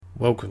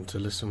Welcome to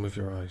Listen With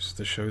Your Eyes,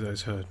 the show that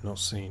is heard, not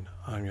seen.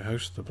 I'm your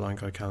host, the blind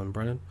guy Callum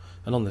Brennan,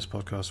 and on this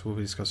podcast we'll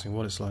be discussing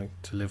what it's like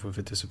to live with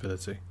a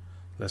disability.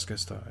 Let's get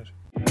started.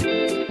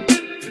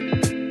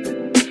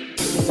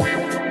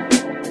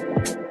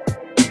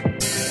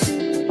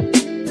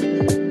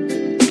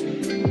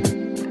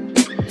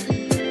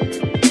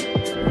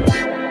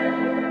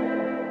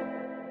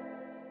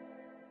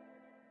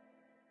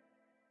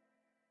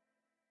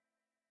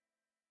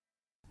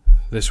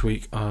 This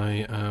week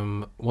I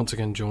am once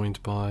again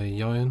joined by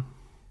Yayan.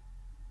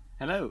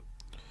 Hello.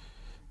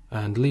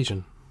 And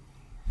Legion.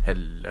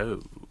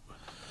 Hello.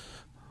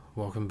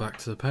 Welcome back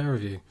to the pair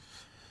of you.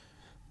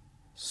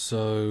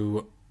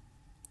 So,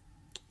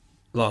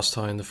 last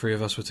time the three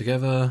of us were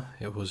together,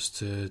 it was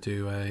to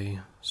do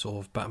a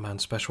sort of Batman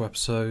special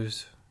episode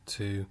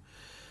to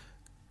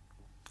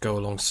go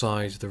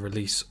alongside the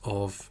release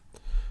of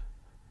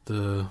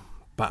the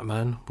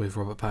Batman with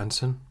Robert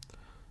Pattinson.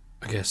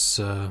 I guess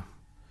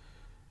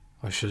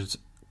I should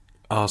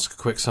ask a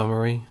quick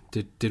summary.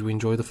 Did we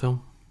enjoy the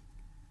film?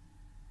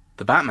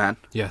 The Batman?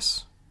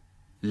 Yes.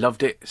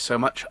 Loved it so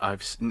much. I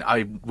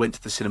went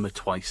to the cinema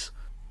twice.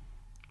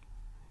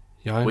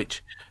 Yeah.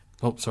 Which?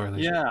 Oh, sorry.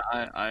 Legion. Yeah,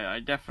 I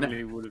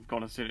definitely would have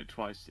gone and seen it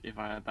twice if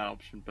I had that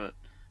option. But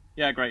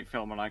yeah, great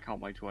film, and I can't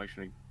wait to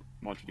actually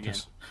watch it again.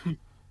 Yes.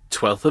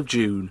 12th of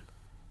June.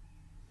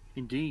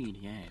 Indeed,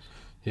 yes.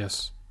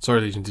 Yes. Sorry,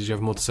 Legion, did you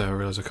have more to say? I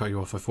realised I cut you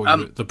off. I thought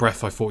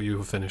I thought you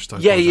were finished.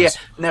 Yeah.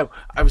 No,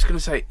 I was going to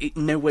say, it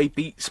no way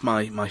beats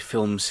my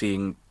film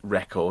seeing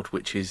record,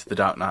 which is The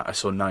Dark Knight. I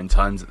saw 9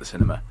 times at the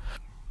cinema.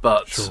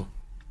 But Sure.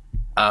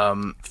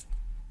 I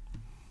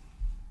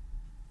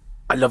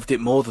loved it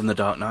more than The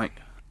Dark Knight.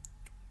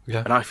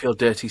 Yeah. And I feel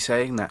dirty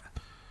saying that.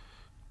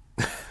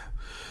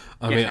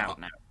 I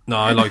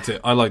liked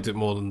it. I liked it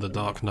more than The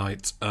Dark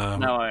Knight. No,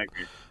 I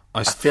agree.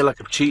 I feel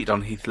like I've cheated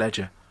on Heath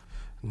Ledger.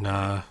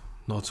 Nah,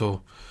 not at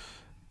all.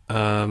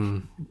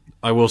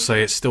 I will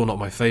say it's still not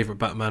my favourite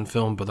Batman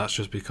film, but that's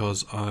just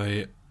because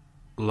I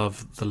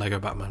love the Lego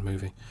Batman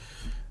movie.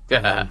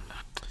 Yeah.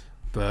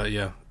 But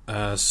yeah,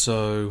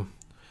 so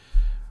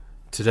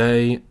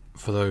today,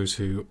 for those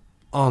who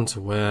aren't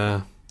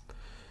aware,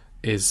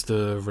 is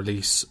the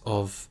release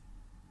of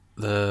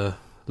the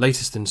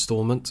latest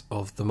instalment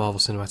of the Marvel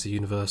Cinematic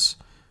Universe,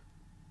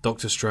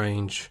 Doctor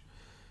Strange.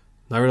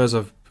 Now I realise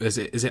is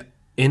it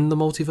in the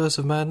Multiverse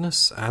of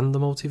Madness and the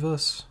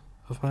Multiverse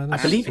of Madness?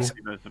 I believe it's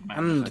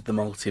and the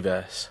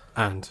multiverse.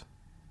 And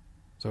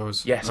so I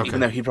was Yes, okay. even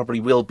though he probably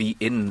will be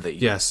in the...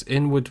 Yes,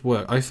 in would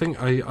work. I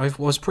think I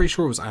was pretty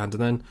sure it was and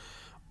then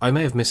I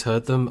may have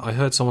misheard them. I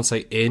heard someone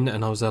say in,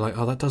 and I was there like,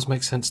 oh, that does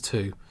make sense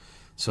too.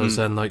 So I was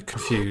then like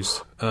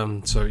confused.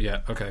 So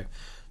yeah, okay.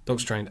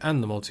 Doctor Strange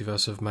and the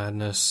Multiverse of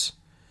Madness.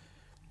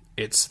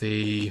 It's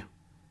the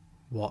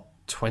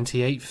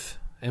 28th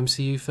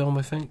MCU film,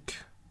 I think.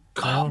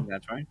 God,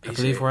 That's right. I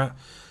believe we're at.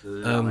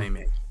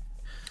 Blimey.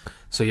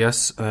 So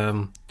yes,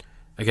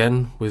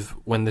 again, with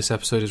when this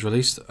episode is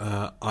released,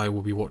 I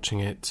will be watching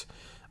it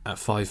at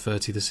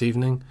 5:30 this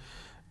evening.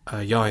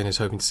 Yayan is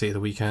hoping to see it the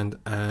weekend,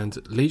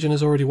 and Legion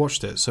has already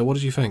watched it. So what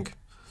did you think?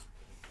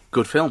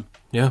 Good film.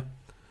 Yeah,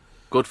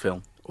 Good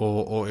film.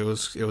 or it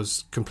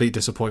was complete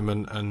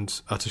disappointment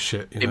and utter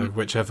shit. You know,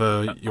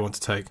 whichever you want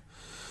to take.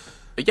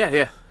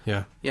 Yeah.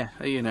 Yeah.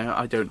 You know,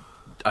 I don't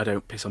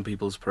piss on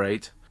people's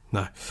parade.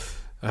 No.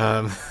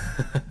 I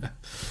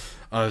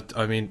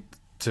mean,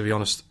 to be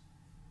honest,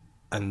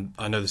 and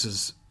I know this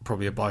is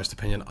probably a biased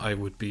opinion, I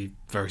would be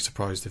very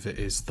surprised if it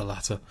is the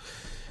latter.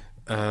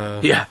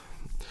 Yeah.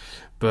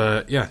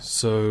 But yeah,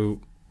 so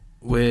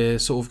we're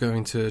sort of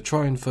going to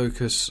try and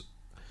focus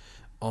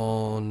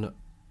on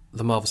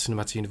the Marvel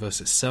Cinematic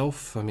Universe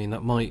itself. I mean,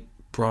 that might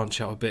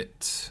branch out a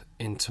bit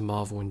into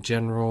Marvel in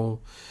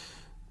general.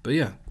 But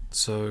yeah,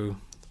 so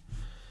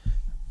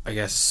I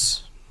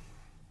guess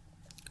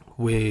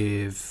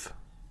with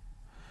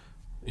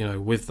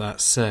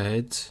that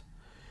said,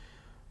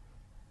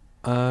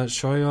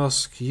 shall I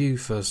ask you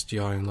first,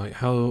 Yayan, like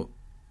how,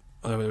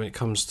 when it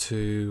comes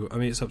to, I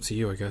mean, it's up to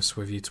you, I guess,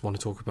 whether you want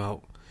to talk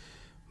about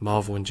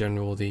Marvel in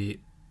general, the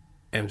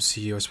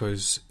MCU, I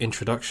suppose,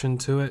 introduction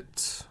to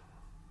it,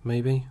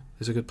 maybe,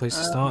 is a good place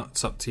to start.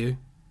 It's up to you.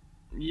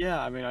 Yeah,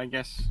 I mean, I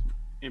guess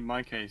in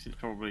my case, it's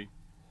probably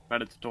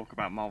better to talk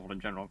about Marvel in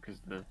general because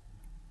the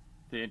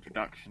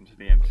introduction to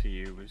the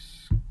MCU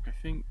was, I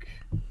think,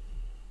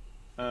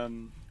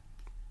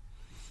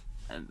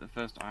 the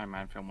first Iron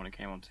Man film when it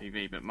came on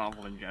TV, but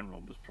Marvel in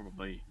general was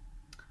probably...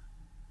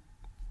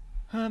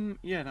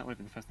 yeah, that would have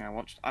been the first thing I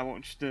watched. I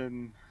watched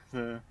the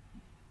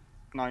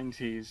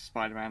 90s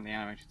Spider-Man, the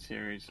animated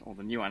series, or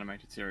the new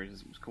animated series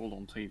as it was called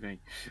on TV.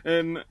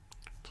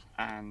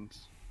 And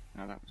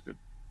that was good.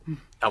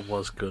 That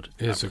was good.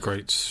 It's a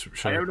great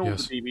show. I own all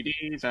Yes. the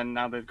DVDs, and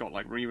now they've got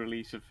like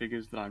re-release of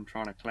figures that I'm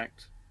trying to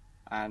collect.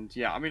 And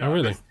yeah, I mean... Oh,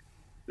 really?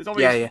 There's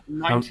obviously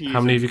How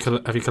 90s... many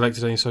have you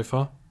collected any so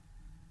far?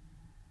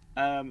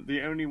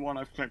 The only one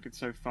I've collected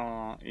so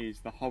far is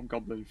the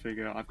Hobgoblin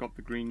figure. I've got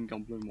the Green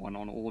Goblin one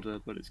on order,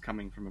 but it's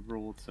coming from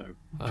abroad, so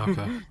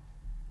Okay.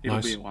 it'll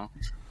Nice. be a while.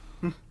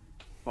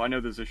 But I know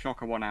there's a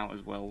Shocker one out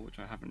as well, which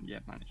I haven't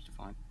yet managed to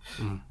find.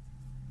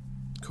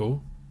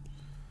 Cool.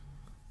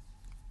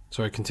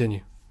 Sorry,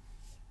 continue.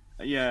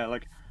 Yeah,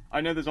 like I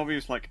know there's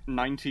obvious like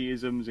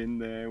 90isms in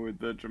there with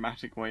the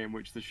dramatic way in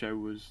which the show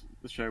was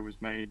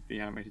made, the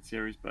animated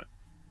series,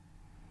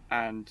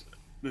 and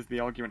there's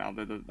the argument out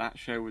there that that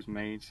show was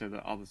made so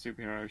that other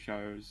superhero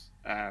shows,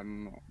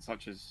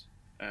 such as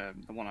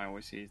the one I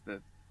always see is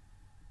the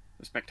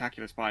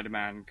Spectacular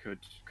Spider-Man, could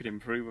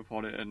improve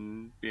upon it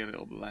and be a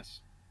little bit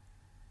less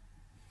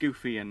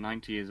goofy and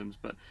 90isms.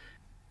 But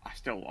I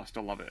still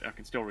love it. I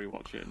can still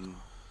rewatch it, and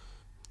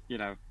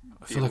I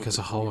feel like as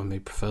a whole I may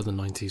prefer the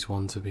 90s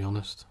one, to be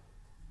honest.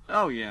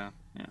 Oh yeah.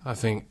 I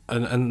think,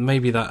 and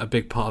maybe that a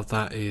big part of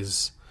that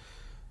is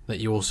that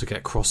you also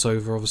get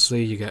crossover.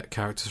 Obviously, you get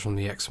characters from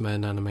the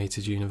X-Men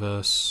animated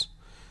universe.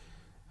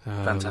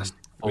 Fantastic.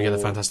 We get the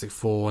Fantastic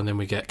Four, and then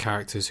we get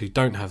characters who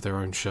don't have their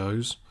own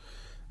shows,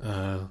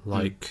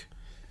 like,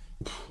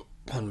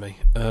 pardon me,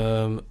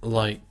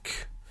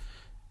 like,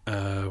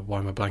 why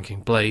am I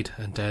blanking? Blade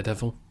and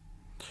Daredevil.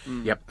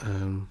 Yep.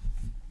 And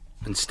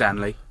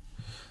Stanley.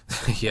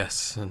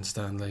 Yes, and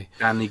Stanley.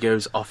 Stanley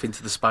goes off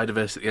into the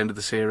Spider-Verse at the end of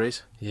the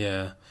series.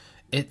 Yeah,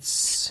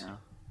 it's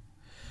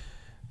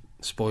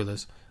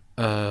spoilers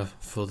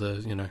for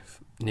the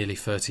nearly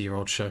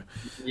 30-year-old show.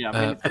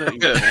 Yeah, I mean,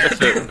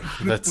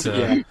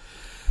 But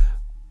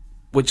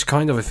which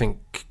kind of I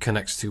think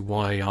connects to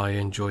why I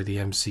enjoy the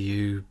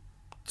MCU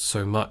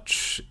so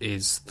much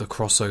is the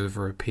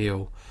crossover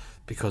appeal,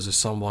 because as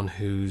someone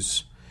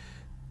who's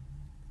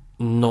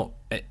not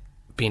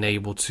been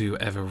able to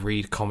ever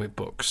read comic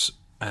books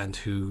and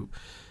who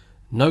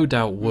no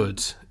doubt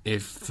would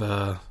if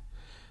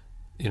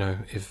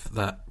if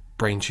that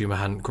brain tumor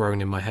hadn't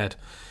grown in my head,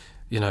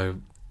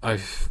 I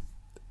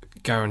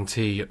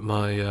guarantee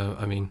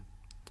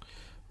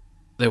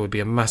there would be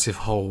a massive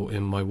hole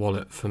in my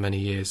wallet for many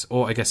years,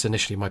 or I guess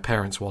initially my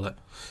parents' wallet,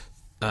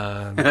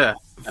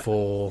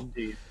 for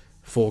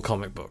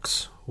comic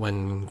books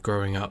when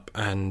growing up.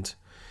 And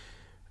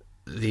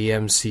the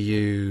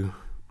MCU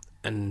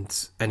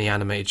and any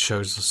animated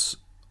shows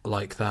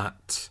like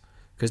that,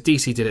 because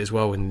DC did it as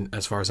well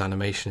as far as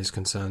animation is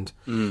concerned.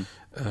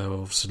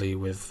 Obviously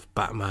with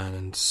Batman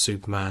and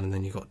Superman, and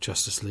then you got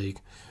Justice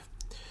League.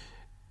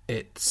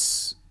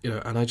 It's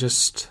and I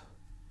just,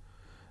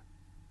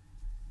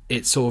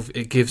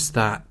 it gives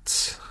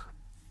that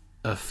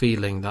a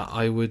feeling that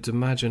I would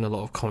imagine a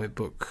lot of comic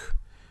book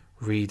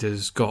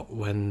readers got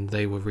when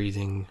they were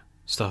reading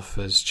stuff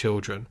as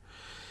children.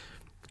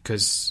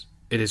 Because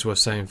it is worth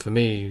saying, for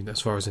me,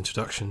 as far as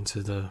introduction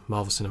to the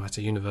Marvel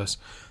Cinematic Universe,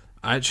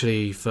 I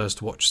actually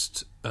first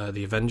watched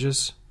The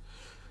Avengers,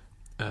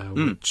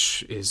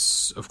 which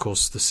is, of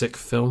course, the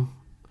sixth film.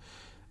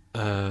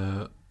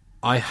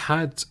 I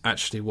had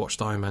actually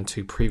watched Iron Man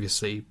 2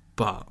 previously,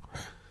 but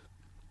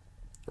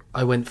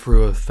I went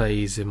through a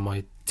phase in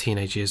my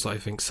teenage years that I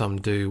think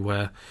some do,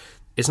 where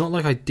it's not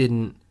like I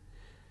didn't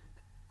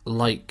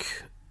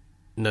like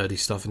nerdy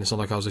stuff, and it's not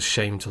like I was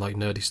ashamed to like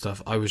nerdy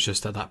stuff. I was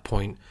just at that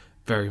point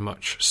very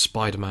much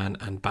Spider-Man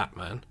and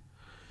Batman.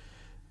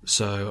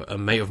 So a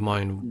mate of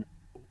mine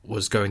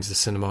was going to the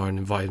cinema and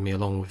invited me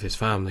along with his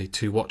family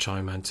to watch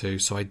Iron Man 2,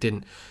 so I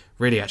didn't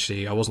really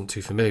I wasn't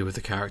too familiar with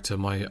the character.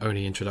 My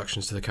only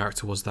introductions to the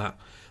character was that,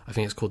 I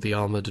think it's called the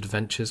Armored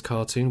Adventures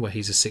cartoon, where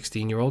he's a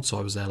 16-year-old, so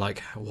I was there like,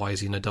 why is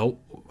he an adult?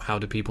 How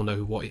do people know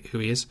who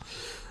he is?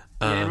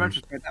 In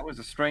retrospect, that was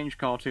a strange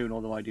cartoon,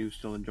 although I do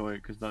still enjoy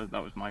it, because that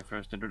was my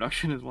first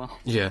introduction as well.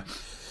 Yeah.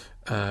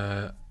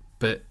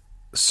 But,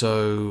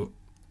 so,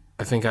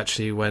 I think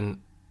actually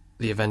when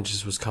The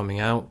Avengers was coming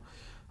out,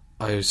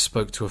 I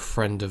spoke to a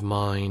friend of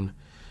mine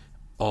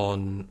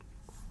on,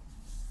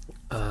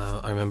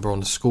 I remember on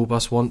the school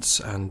bus once,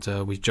 and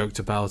we joked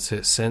about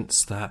it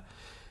since, that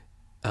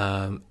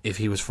if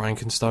he was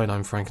Frankenstein,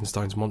 I'm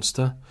Frankenstein's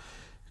monster,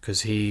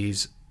 because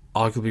he's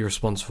arguably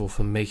responsible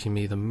for making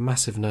me the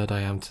massive nerd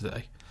I am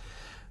today.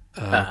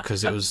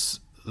 Because it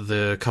was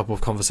the couple of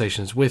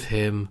conversations with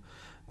him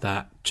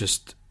that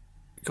just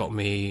got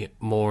me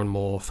more and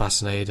more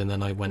fascinated, and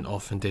then I went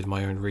off and did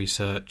my own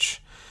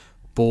research,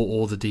 bought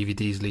all the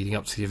DVDs leading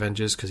up to the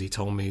Avengers because he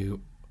told me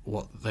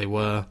what they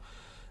were,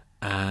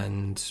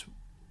 and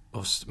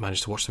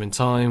managed to watch them in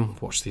time,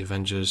 watched the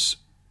Avengers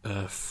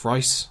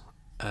thrice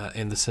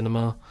in the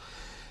cinema,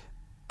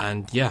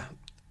 and yeah,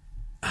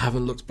 I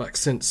haven't looked back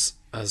since,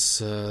 as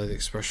the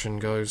expression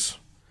goes.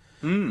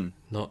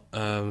 Not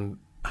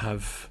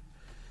have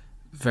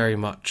very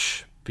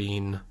much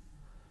been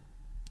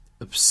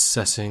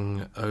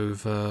obsessing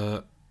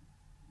over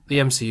the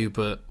MCU,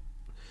 but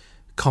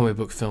comic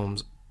book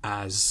films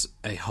as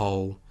a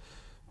whole.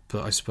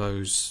 But I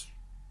suppose,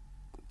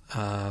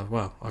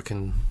 well, I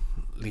can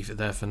leave it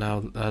there for now.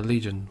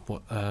 Legion,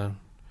 what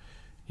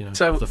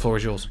so the floor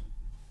is yours.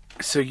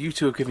 So you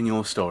two have given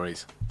your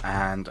stories,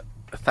 and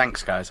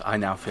thanks, guys. I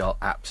now feel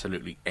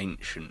absolutely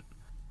ancient.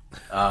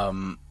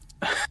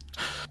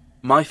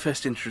 My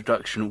first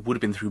introduction would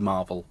have been through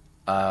Marvel.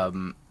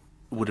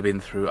 Would have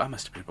been through, I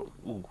must have been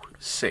about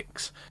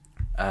 6.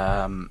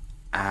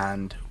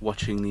 and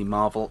watching the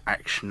Marvel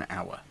Action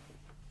Hour,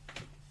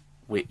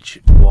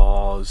 which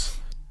was...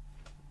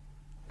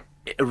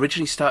 It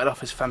originally started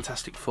off as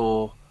Fantastic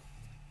Four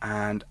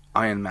and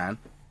Iron Man,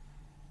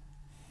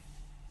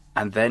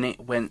 and then it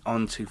went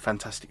on to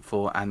Fantastic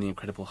Four and the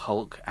Incredible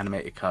Hulk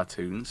animated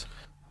cartoons,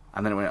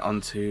 and then it went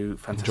on to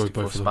Fantastic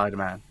Four,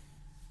 Spider-Man.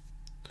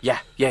 Yeah.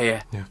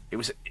 It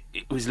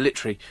was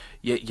literally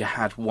you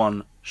had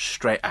one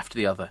straight after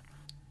the other.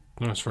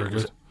 That's very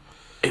good.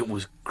 It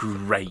was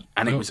great,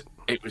 and it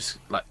was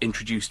like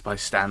introduced by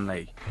Stan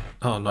Lee.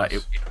 Oh,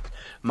 nice.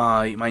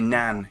 Like my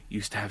nan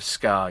used to have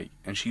Sky,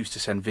 and she used to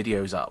send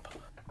videos up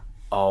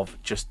of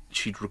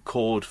she'd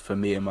record for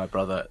me and my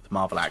brother the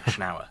Marvel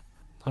Action Hour.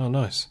 Oh,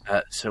 nice.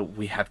 So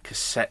we had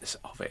cassettes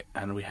of it,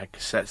 and we had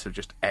cassettes of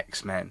just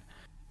X-Men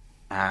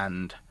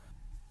and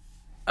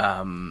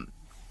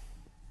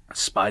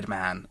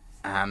Spider-Man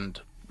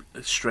and,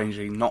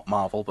 strangely, not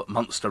Marvel, but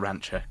Monster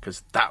Rancher,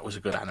 because that was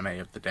a good anime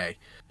of the day.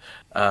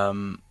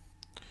 And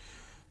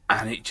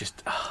it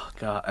just... Oh,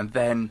 God. And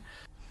then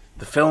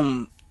the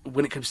film,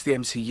 when it comes to the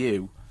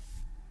MCU,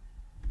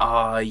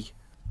 I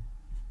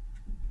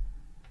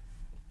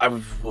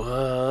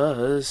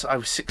was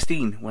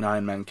 16 when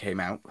Iron Man came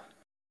out,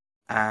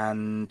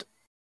 and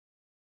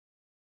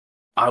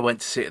I went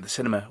to see it at the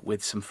cinema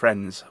with some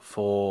friends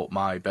for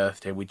my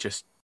birthday. We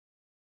just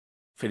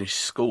finished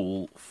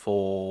school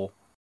for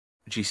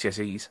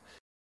GCSEs,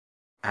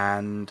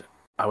 and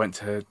I went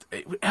to...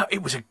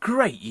 It was a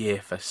great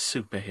year for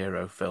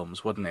superhero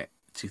films, wasn't it?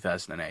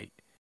 2008.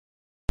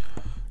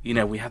 You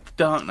know, we had The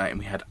Dark Knight and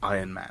we had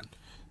Iron Man.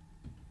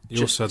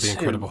 You also had The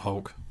Incredible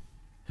Hulk.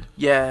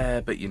 Yeah,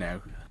 but you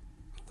know...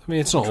 I mean,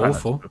 it's not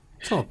awful.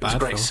 It's not a bad film.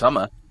 It's a great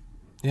summer.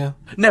 Yeah.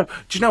 No,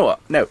 do you know what?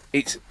 No,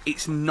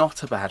 it's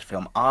not a bad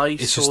film.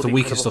 It's just the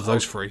weakest of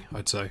those three,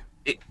 I'd say.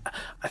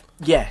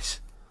 Yes,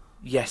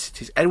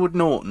 it is. Edward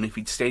Norton, if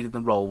he'd stayed in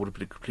the role, would have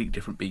been a completely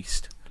different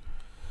beast.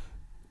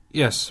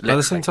 Yes, but at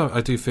the same time,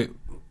 I do think...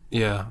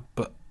 Yeah,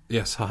 but...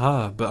 Yes,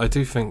 haha. But I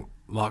do think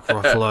Mark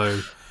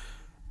Ruffalo...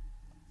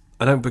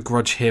 I don't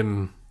begrudge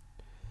him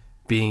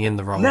being in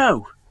the role.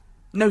 No,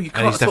 you can't.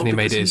 And he's definitely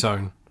made it his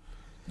own.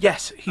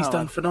 Yes, he's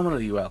done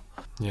phenomenally well.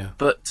 Yeah.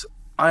 But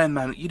Iron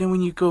Man, you know,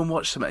 when you go and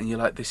watch something and you're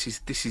like, this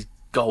is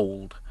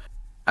gold,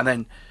 and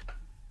then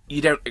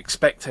you don't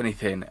expect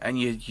anything, and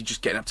you're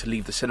just getting up to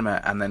leave the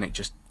cinema, and then it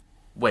just,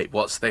 wait,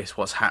 what's this?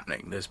 What's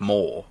happening? There's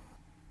more.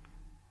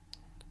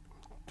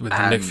 With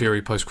the Nick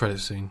Fury post-credit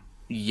scene.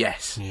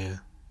 Yes. Yeah.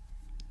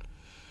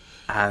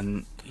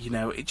 And, you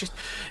know,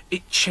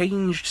 it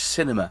changed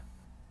cinema.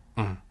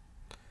 Mm.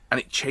 And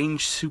it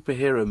changed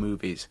superhero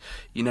movies.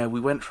 You know, we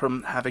went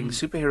from having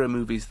superhero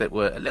movies that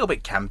were a little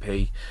bit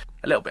campy,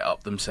 a little bit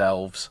up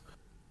themselves,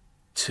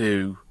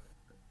 to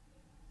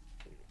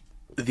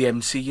the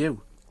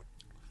MCU.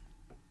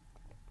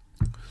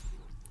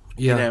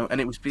 Yeah. You know,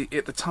 and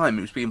at the time,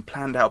 it was being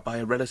planned out by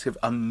a relative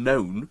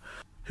unknown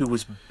who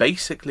was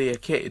basically a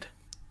kid.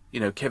 You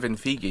know, Kevin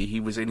Feige,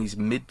 he was in his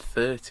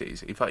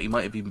mid-30s. In fact, he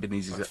might have even been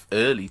in his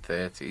early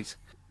 30s.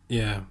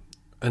 Yeah.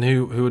 And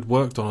who had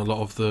worked on a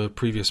lot of the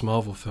previous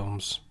Marvel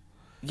films.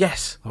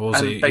 Yes. Or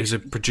was he?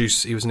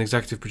 He was an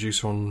executive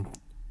producer on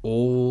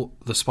all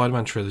the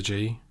Spider-Man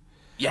trilogy.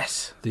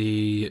 Yes.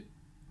 The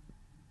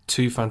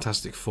 2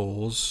 Fantastic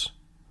Fours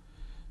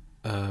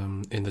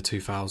in the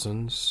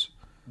 2000s.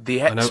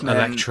 The X-Men...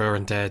 Elektra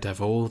and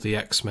Daredevil, the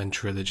X-Men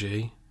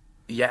trilogy.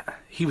 Yeah.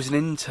 He was an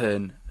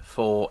intern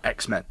for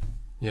X-Men.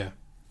 Yeah.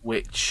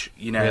 Which,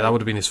 you know... Yeah, that would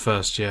have been his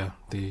first,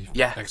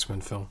 X-Men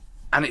film.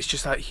 And it's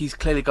just like, he's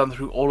clearly gone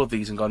through all of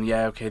these and gone,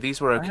 yeah, okay, these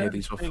were okay,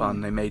 these were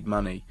fun, they made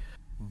money.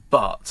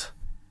 But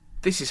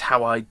this is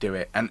how I do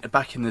it. And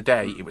back in the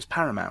day, it was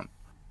Paramount.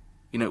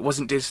 You know, it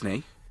wasn't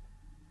Disney.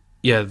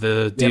 Yeah,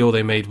 the deal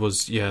they made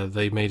was,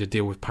 they made a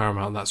deal with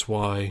Paramount, and that's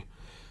why,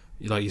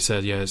 like you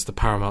said, it's the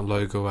Paramount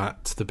logo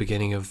at the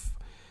beginning of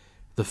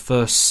the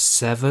first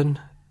 7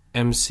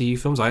 MCU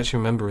films. I actually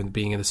remember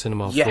being in the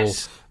cinema for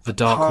The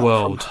Dark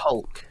World. From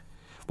Hulk.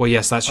 Well,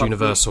 yes, that's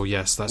Universal.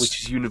 Yes,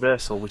 which is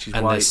Universal, which is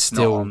why it's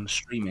still not on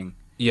streaming.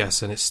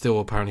 Yes, and it's still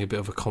apparently a bit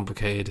of a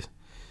complicated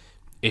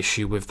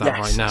issue with that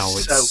right now.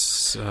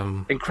 It's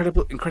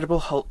Incredible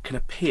Hulk can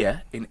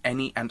appear in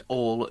any and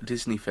all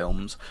Disney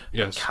films,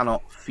 but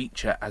cannot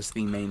feature as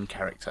the main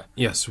character.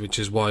 Yes, which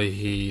is why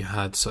he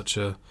had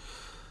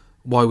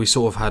why we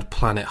sort of had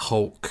Planet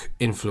Hulk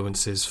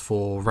influences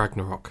for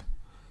Ragnarok.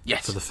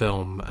 Yes. For the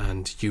film,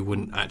 and you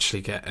wouldn't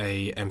actually get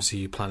a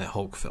MCU Planet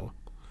Hulk film.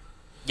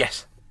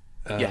 Yes.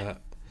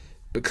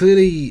 But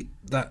clearly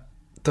that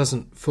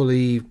doesn't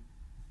fully...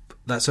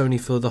 That's only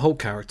for the Hulk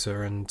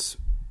character, and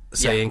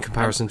in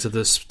comparison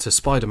to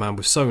Spider-Man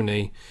with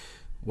Sony,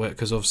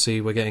 because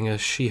obviously we're getting a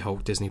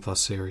She-Hulk Disney Plus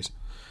series.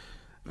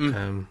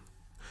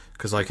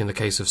 Because like in the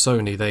case of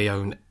Sony, they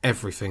own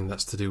everything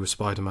that's to do with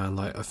Spider-Man.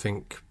 Like I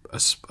think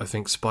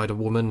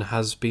Spider-Woman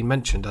has been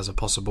mentioned as a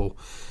possible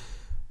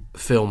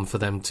film for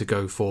them to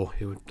go for.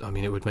 It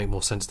would make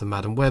more sense than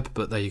Madam Web,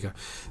 but there you go.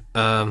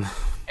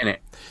 In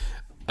it.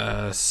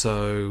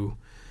 So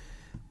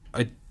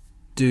I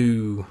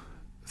do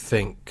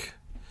think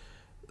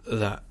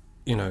that,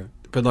 you know,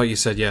 but like you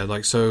said, yeah,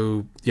 like,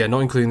 so, yeah,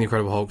 not including The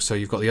Incredible Hulk, so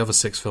you've got the other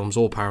 6 films,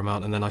 all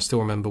Paramount, and then I still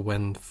remember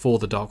when For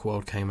the Dark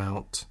World came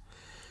out,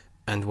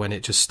 and when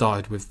it just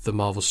started with the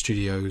Marvel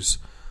Studios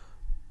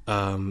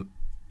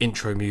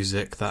intro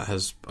music that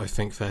has, I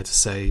think, fair to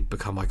say,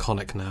 become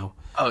iconic now.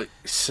 Oh,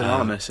 it's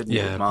synonymous, isn't it,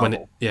 Yeah, with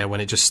Marvel?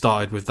 when it just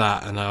started with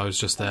that, and I was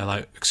just there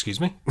like, excuse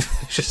me?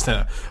 Just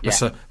there,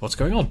 what's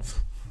going on?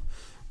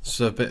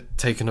 So a bit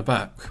taken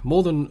aback.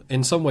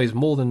 In some ways,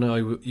 more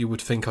than you would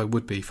think I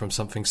would be from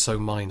something so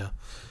minor.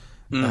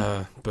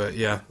 But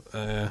yeah,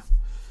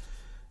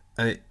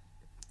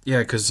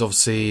 because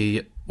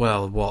obviously, the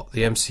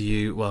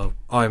MCU,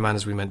 Iron Man,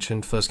 as we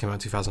mentioned, first came out in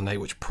 2008,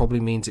 which probably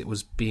means it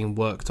was being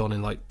worked on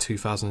in like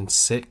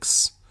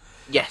 2006.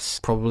 Yes.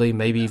 Probably,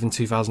 maybe even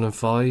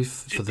 2005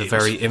 for the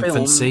very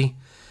infancy.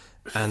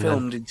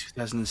 Filmed in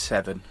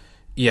 2007.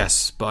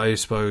 Yes, but I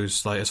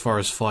suppose, like, as far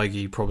as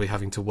Feige probably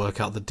having to work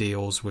out the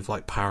deals with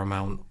like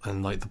Paramount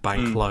and like the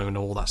bank loan,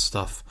 all that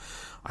stuff,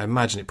 I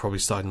imagine it probably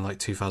started in like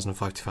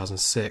 2005,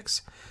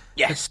 2006.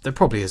 Yes. There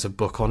probably is a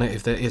book on it.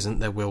 If there isn't,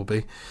 there will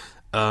be.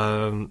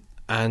 And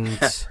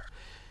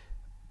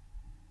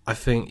I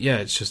think,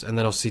 it's just, and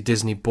then obviously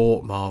Disney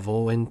bought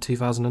Marvel in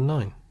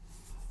 2009.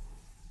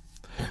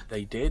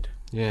 They did.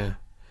 Yeah.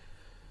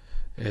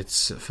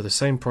 It's for the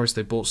same price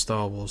they bought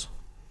Star Wars.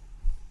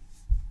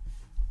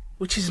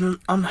 Which is an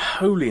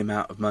unholy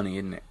amount of money,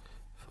 isn't it?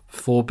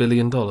 $4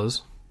 billion.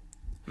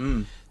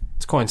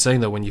 It's quite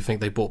insane, though, when you think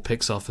they bought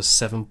Pixar for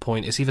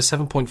it's either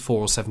 7.4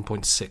 or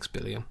 7.6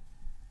 billion.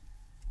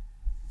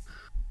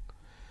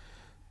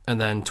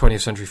 And then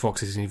 20th Century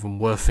Fox isn't even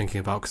worth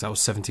thinking about because that was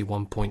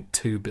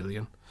 71.2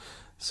 billion.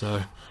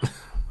 So,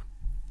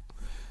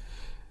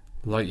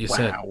 like you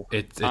said,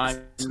 it's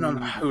an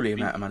unholy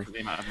amount of money. The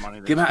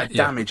amount of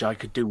damage I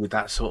could do with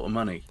that sort of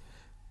money.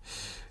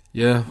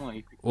 Yeah.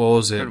 What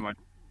was it?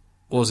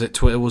 What was it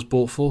Twitter was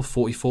bought for?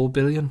 44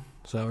 billion?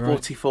 Is that right?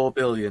 44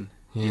 billion.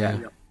 Yeah.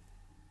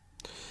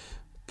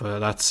 But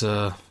that's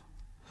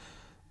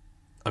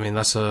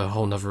that's a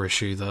whole nother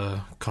issue,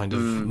 the kind of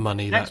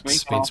money Next that's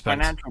week, been our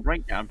spent. financial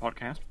breakdown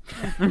podcast.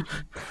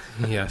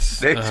 Yes.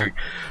 Next week.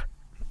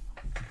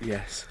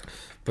 Yes.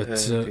 But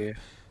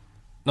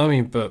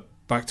but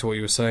back to what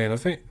you were saying,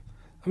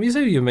 you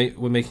say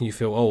were making you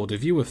feel old.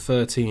 If you were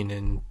 13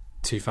 in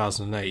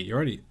 2008, you're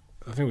already,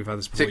 I think we've had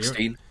this before.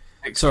 16.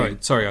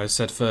 Sorry, I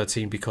said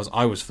 13 because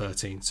I was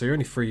 13, so you're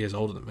only 3 years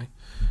older than me.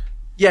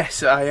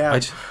 Yes, I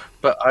am.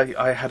 But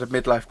I had a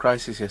midlife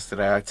crisis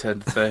yesterday. I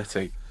turned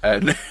 30.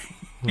 And,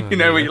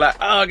 where you're like,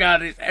 oh,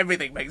 God,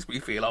 everything makes me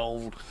feel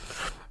old.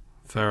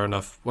 Fair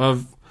enough.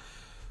 Well,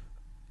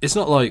 it's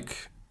not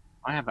like...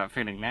 I have that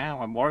feeling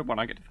now. I'm worried when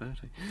I get to 30.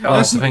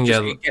 That's the thing,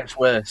 It gets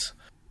worse.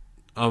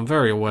 I'm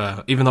very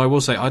aware. Even though I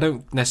will say, I'm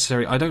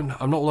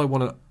not like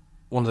one of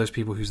those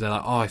people who's there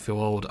like, oh, I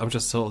feel old. I'm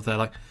just sort of there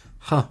like,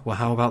 well,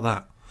 how about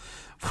that?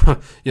 When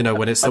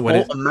it's... I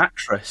bought a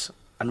mattress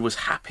and was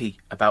happy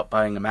about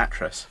buying a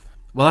mattress.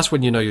 Well, that's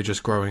when you're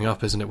just growing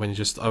up, isn't it? When you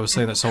just... I was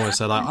saying that someone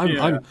said, like,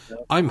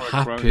 I'm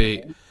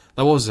happy...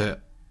 That was it.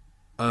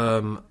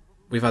 I've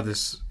had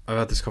this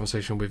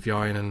conversation with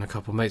Ryan and a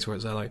couple of mates where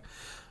it's like,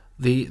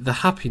 the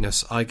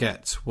happiness I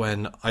get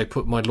when I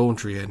put my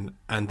laundry in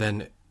and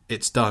then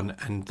it's done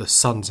and the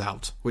sun's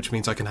out, which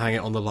means I can hang it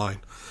on the line.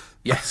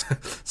 Yes.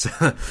 So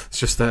it's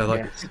just there,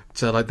 like,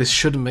 this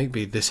shouldn't make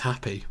me this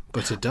happy,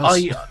 but it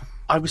does.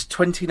 I was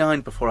 29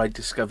 before I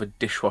discovered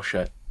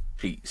dishwasher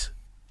sheets.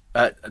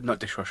 Not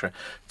dishwasher,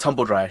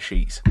 tumble dryer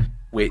sheets,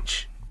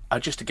 which are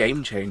just a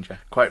game changer,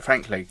 quite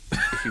frankly.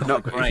 If you've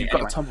got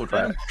a tumble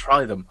dryer,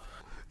 try them.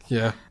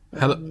 Yeah.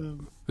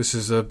 This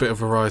is a bit of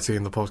variety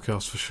in the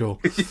podcast for sure.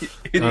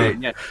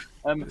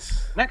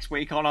 Next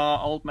week on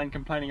our Old Men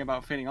Complaining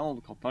About Feeling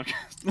Old podcast.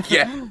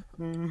 Yeah,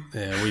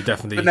 we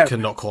definitely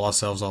cannot call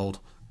ourselves old.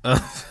 No,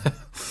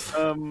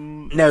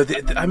 the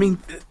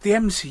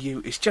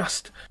MCU is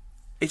just...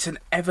 It's an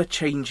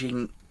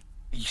ever-changing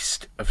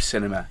beast of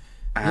cinema.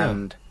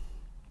 And,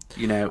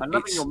 I'm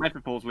loving your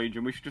metaphors,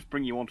 Legion. We should just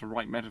bring you on to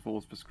write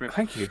metaphors for scripts.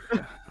 Thank you.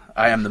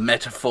 I am the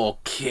metaphor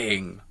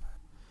king.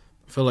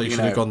 I feel like you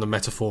should have gone the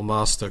metaphor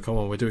master. Come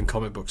on, we're doing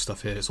comic book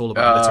stuff here. It's all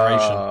about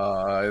alliteration.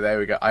 Oh, there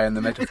we go. I am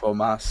the metaphor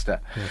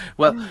master.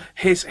 Well,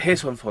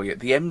 here's one for you.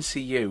 The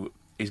MCU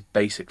is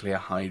basically a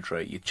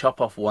hydra. You chop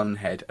off one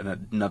head and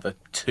another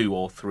 2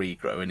 or 3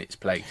 grow in its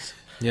place.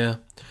 Yeah.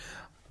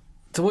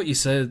 To what you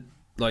said,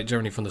 like,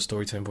 generally from the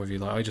storytelling point of view,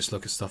 like, I just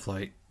look at stuff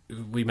like,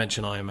 we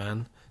mentioned Iron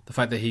Man. The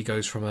fact that he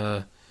goes from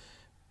a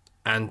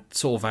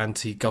sort of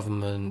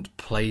anti-government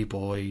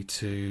playboy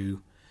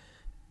to...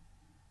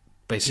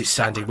 basically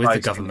standing with the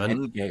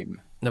government.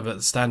 No,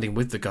 but standing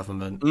with the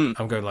government.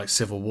 I'm going like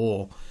Civil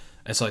War.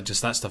 It's like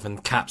just that stuff,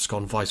 and Cap's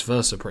gone vice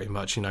versa, pretty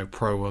much.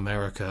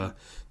 Pro-America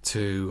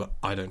to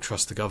I don't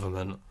trust the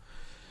government.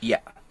 Yeah,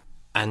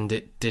 and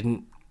it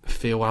didn't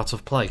feel out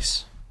of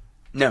place.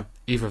 No,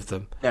 either of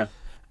them. No,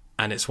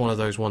 and it's one of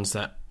those ones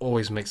that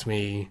always makes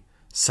me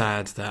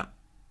sad that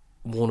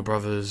Warner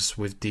Brothers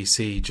with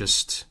DC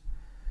just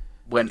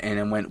went in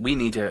and went. We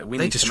need.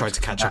 They just tried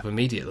to catch up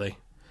immediately.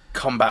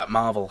 combat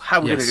Marvel. How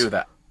are we going to Yes. do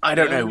that? I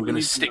don't know. We're going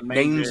to need stick to make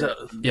names. it-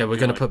 Yeah, we're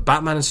going to put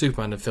Batman and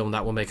Superman in a film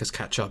that will make us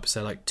catch up.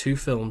 So, like, 2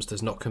 films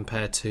does not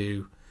compare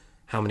to...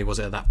 How many was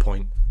it at that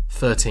point?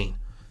 13.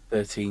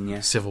 13,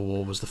 yes. Civil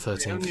War was the The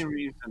 13th. only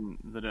reason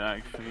that it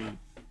actually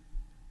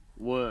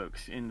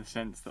works in the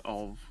sense that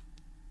of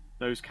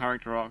those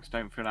character arcs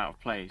don't feel out of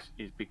place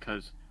is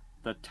because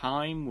the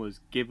time was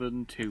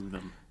given to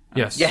them. And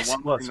Yes. that's Yes, the it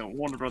one was. thing that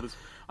Warner Brothers.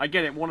 I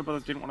get it. Warner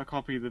Brothers didn't want to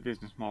copy the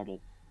business model.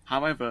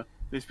 However,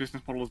 this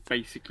business model has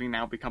basically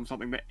now become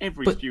something that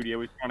every But-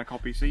 studio is trying to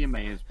copy. So you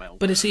may as well.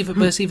 But it's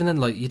even then,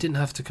 like, you didn't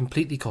have to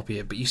completely copy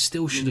it, but you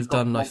still should have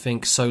done, I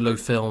think, solo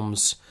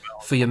films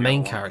for your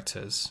main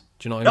characters.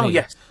 Do you know what I mean? Oh,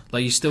 yes.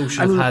 Like, you still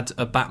should have had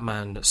a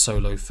Batman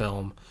solo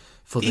film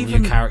for the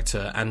Even- new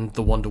character and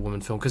the Wonder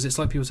Woman film, because it's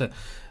like people said,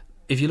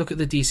 if you look at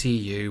the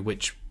DCU,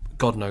 which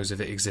God knows if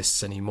it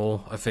exists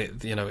anymore, if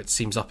it, you know, it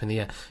seems up in the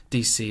air.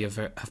 DC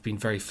have been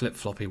very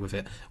flip-floppy with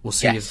it. We'll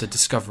see Yes. if the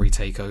Discovery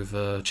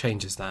takeover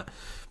changes that.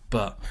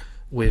 But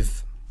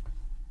with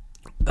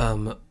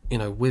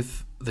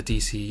with the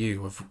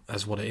DCU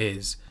as what it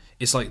is,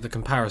 it's like the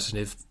comparison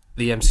if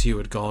the MCU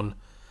had gone.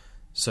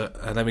 So,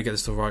 and let me get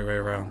this the right way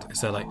around.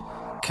 Is there like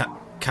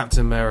Captain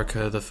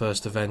America, the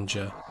first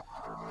Avenger,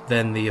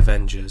 then the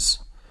Avengers,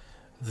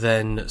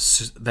 then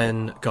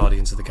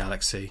Guardians of the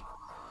Galaxy.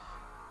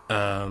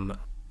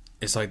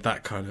 It's like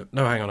that kind of.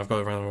 No, hang on, I've got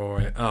it around the wrong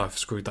way. Oh, I've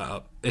screwed that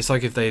up. It's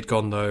like if they had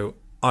gone though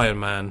Iron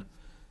Man,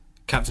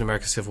 Captain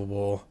America: Civil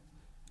War,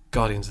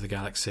 Guardians of the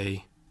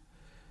Galaxy,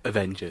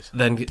 Avengers.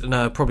 then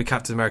probably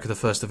Captain America: The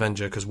First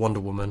Avenger because Wonder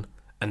Woman,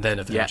 and then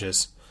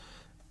Avengers.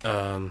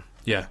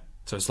 Yeah,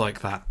 so it's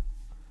like that,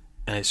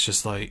 and it's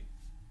just like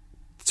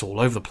it's all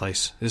over the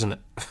place, isn't it?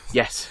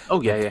 Yes.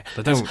 Oh yeah, yeah.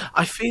 They don't.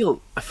 I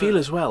feel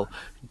as well.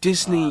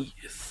 Disney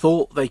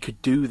thought they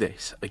could do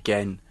this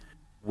again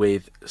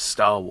with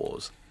Star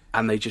Wars,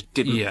 and they just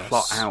didn't Yes.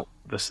 plot out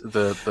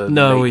the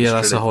No, latest yeah,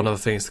 that's a trilogy. whole other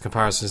thing. It's the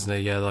comparison, isn't it?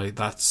 Yeah, like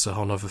that's a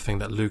whole other thing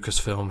that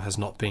Lucasfilm has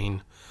not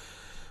been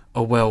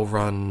a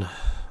well-run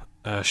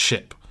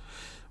ship,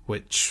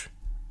 which,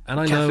 and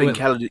I know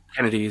Kathleen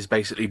Kennedy is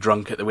basically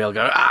drunk at the wheel,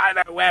 going, "I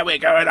know where we're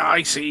going.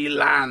 I see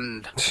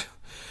land."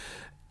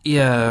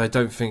 Yeah, I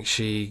don't think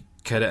she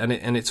cared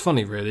it, and it's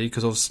funny really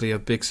because obviously a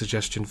big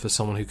suggestion for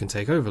someone who can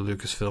take over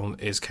Lucasfilm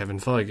is Kevin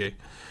Feige.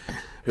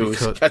 Who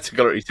Because-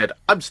 categorically said,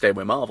 "I'm staying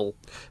with Marvel."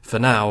 For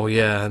now,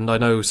 yeah, and I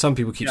know some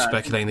people keep Yeah,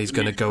 speculating he's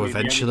going to go literally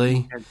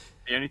eventually.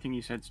 The only thing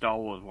you said Star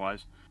Wars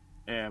wise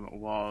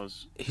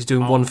was He's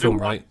doing I'll one do film,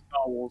 one right?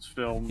 Star Wars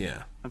film,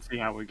 Yeah. and see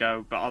how we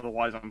go. But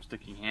otherwise, I'm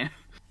sticking here.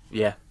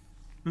 Yeah.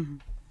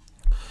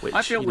 Which,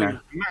 I feel you know,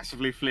 we've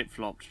massively flip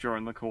flopped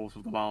during the course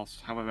of the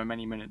last however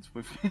many minutes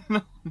we've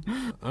been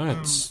on.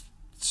 It's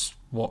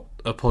what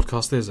a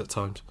podcast is at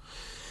times.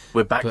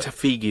 we're back but- to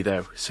Feige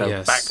though, so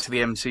Yes. back to the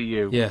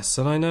MCU. Yes,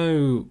 and I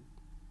know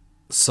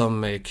some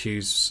may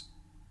accuse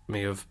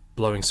me of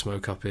blowing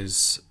smoke up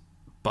his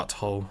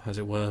butthole, as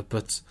it were,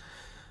 but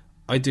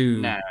I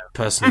do No.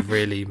 personally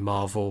really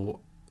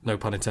marvel, no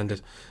pun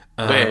intended,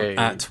 Hey.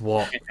 at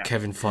what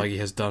Kevin Feige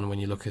has done when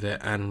you look at it,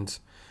 and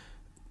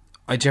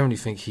I generally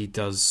think he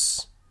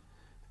does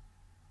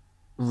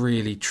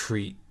really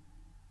treat...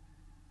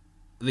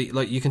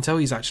 Like, you can tell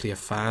he's actually a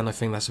fan. I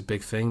think that's a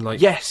big thing.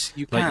 Like, Yes,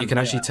 you can. like you can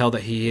actually tell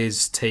that he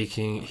is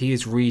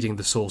reading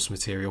the source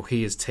material.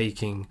 He is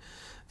taking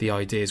the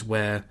ideas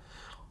where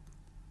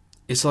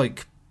it's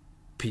like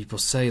people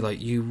say,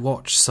 like you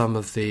watch some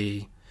other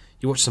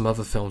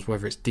films,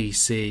 whether it's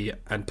DC,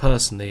 and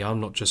personally, I'm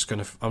not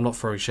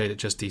throwing shade at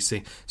just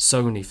DC,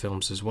 Sony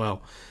films as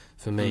well.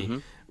 For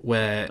me,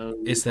 where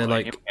is there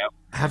like,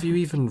 have you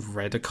even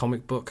read a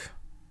comic book?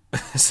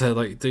 So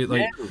like,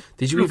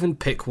 did you even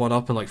pick one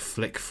up and like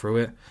flick through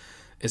it?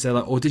 Is there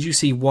like, or did you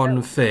see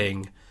one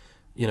thing?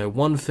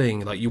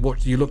 Like you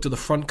looked at the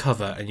front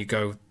cover and you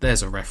go,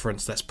 "There's a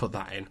reference. Let's put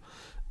that in."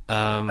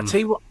 I'll tell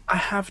you what I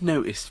have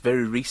noticed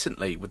very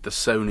recently with the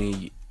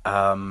Sony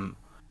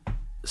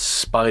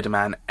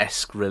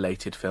Spider-Man-esque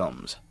related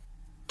films.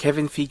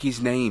 Kevin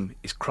Feige's name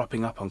is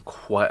cropping up on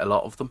quite a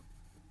lot of them.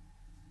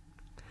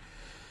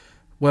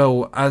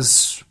 Well,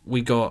 as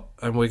we got,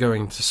 and we're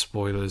going to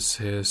spoilers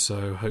here,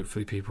 so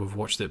hopefully people have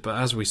watched it, but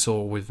as we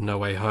saw with No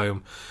Way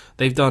Home,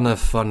 they've done a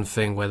fun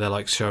thing where they're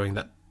like showing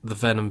that the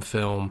Venom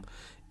film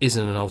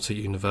isn't an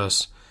alternate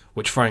universe,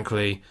 which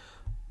frankly,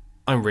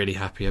 I'm really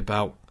happy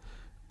about,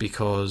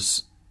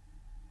 because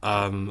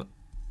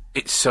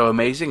It's so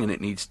amazing and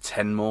it needs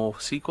 10 more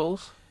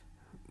sequels.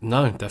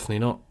 no, definitely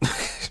not.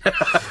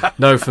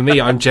 No, for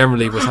me, I'm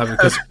generally was happy,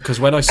 because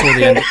when I saw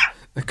the end,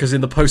 because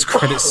in the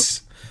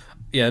post-credits...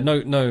 Yeah,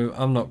 no,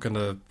 I'm not going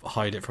to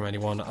hide it from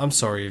anyone. I'm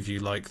sorry if you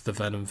like the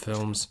Venom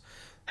films,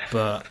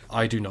 but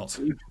I do not.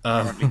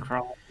 Currently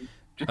crying.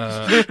 You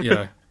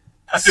know,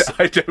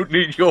 I don't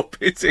need your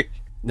pity.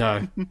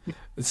 no,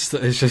 it's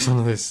just one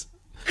of this.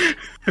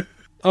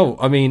 Oh,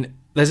 I mean,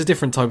 there's a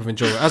different type of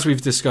enjoyment. As we've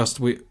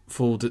discussed,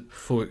 full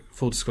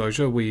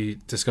disclosure, we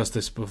discussed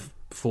this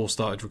before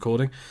started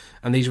recording,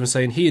 and these were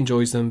saying he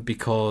enjoys them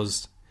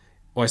because,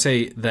 well, I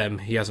say them,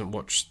 he hasn't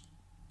watched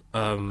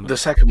The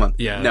second one?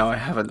 Yeah. No, I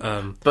haven't.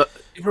 But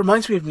it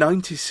reminds me of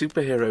 90s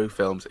superhero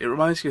films. It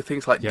reminds me of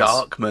things like Yes.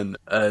 Darkman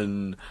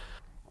and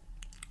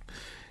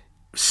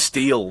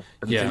Steel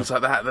and Yeah. things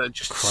like that. That are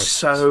just Christ.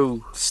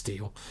 so...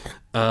 Steel.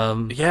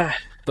 Yeah.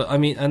 But I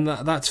mean, and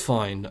that's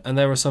fine. And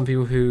there are some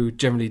people who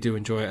generally do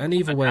enjoy it. And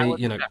either way,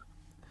 you know,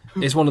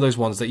 it's one of those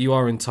ones that you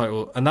are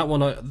entitled. And that one,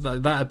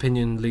 that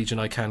opinion, Legion,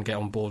 I can get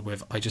on board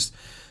with.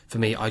 For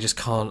me, I just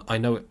can't. I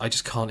know I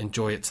just can't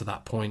enjoy it to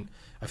that point.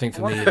 I think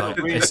for me, like,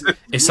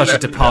 it's such a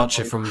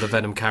departure from the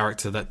Venom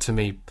character that to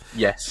me,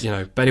 Yes. you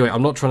know. But anyway,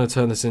 I'm not trying to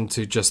turn this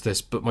into just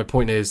this. But my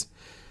point is,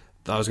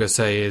 that I was going to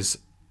say is,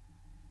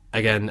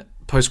 again,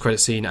 post-credit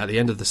scene at the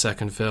end of the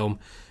second film,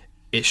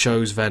 it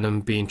shows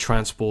Venom being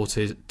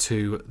transported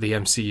to the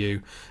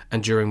MCU.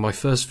 And during my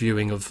first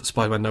viewing of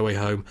Spider-Man: No Way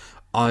Home,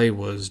 I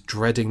was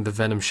dreading the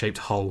Venom-shaped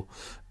hole.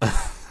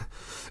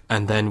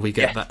 And then we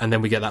get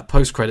that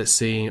post-credit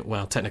scene,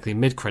 well, technically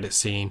mid-credit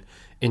scene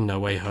in No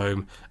Way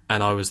Home,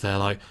 and I was there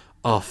like,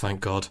 oh,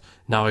 thank God,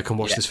 now I can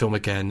watch this film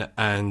again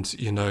and,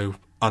 you know,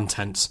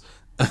 untense.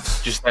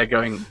 Just there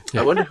going,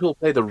 I wonder who'll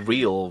play the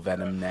real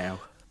Venom now.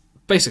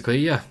 Basically,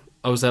 yeah.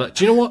 I was there like,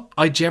 do you know what?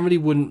 I generally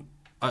wouldn't,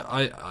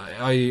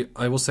 I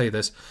will say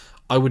this,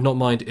 I would not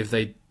mind if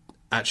they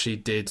actually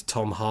did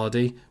Tom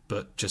Hardy,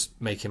 but just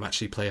make him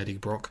actually play Eddie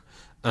Brock.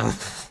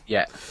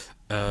 Yeah.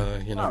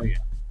 You know. Oh, yeah.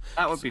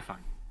 That would be fine.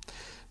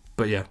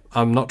 But yeah,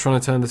 I'm not trying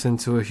to turn this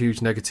into a huge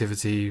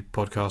negativity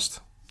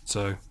podcast,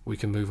 so we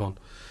can move on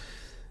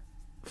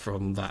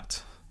from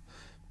that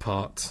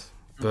part.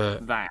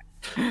 But That.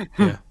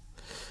 yeah,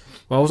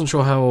 well, I wasn't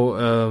sure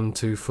how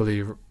to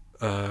fully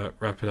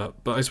wrap it up,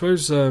 but I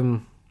suppose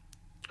shall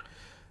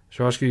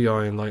I ask you,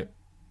 Ian, like,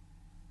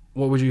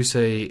 what would you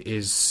say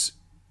is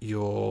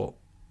your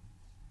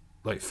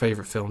like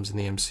favorite films in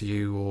the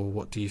MCU, or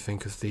what do you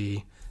think of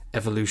the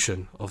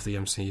evolution of the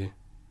MCU?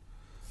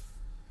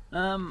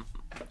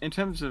 In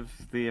terms of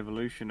the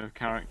evolution of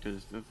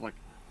characters, there's like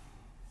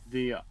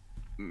the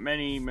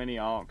many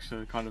arcs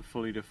are kind of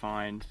fully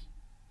defined.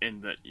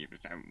 In that, you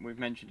know, we've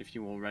mentioned a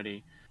few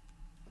already.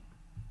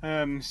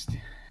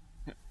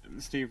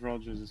 Steve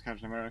Rogers as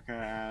Captain America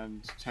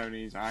and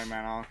Tony's Iron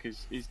Man arc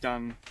is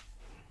done,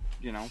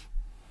 you know,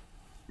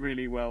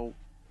 really well.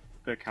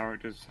 The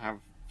characters have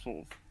sort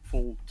of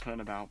full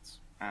turnabouts,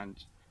 and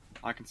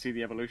I can see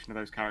the evolution of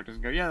those characters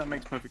and go, yeah, that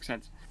makes perfect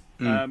sense.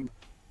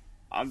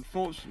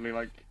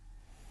 Unfortunately,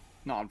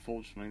 not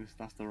unfortunately,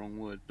 that's the wrong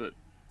word, but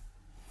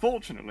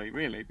fortunately,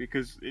 really,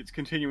 because it's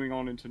continuing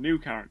on into new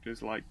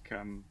characters like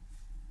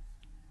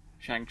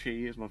Shang-Chi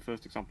is my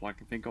first example I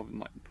can think of,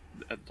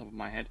 at the top of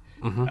my head.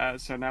 Mm-hmm.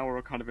 So now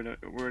we're kind of in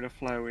a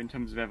flow in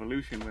terms of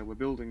evolution where we're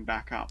building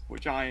back up,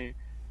 which I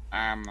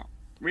am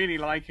really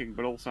liking,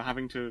 but also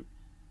having to,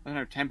 I don't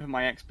know, temper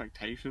my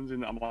expectations.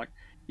 In that I'm like,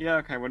 yeah,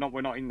 okay, we're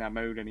not in that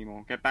mode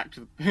anymore. Get back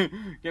to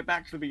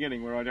the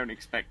beginning where I don't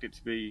expect it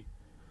to be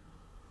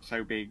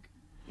so big.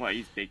 Well,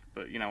 he's big,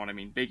 but you know what I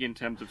mean. Big in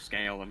terms of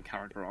scale and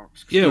character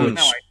arcs. Yeah, which,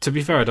 to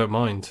be fair, I don't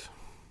mind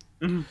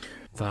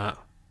that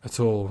at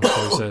all. As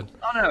I said.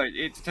 Oh no,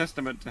 it's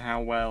testament to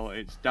how well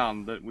it's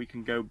done that we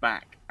can go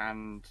back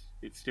and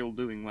it's still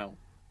doing well.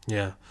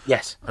 Yeah.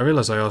 Yes. I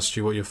realise I asked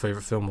you what your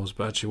favourite film was,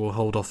 but actually we'll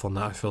hold off on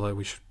that. I feel like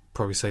we should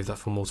probably save that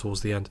for more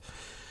towards the end.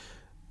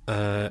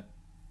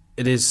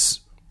 It is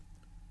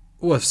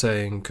worth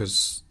saying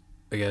because,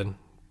 again,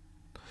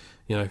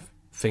 you know,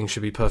 things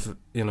should be perfect.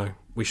 You know,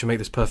 we should make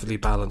this perfectly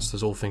balanced,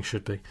 as all things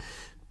should be.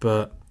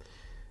 But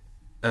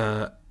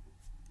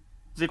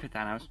Zip it,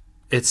 Thanos.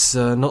 it's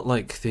not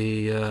like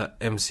the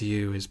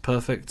MCU is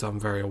perfect. I'm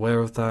very aware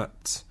of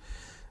that.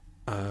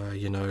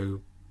 You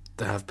know,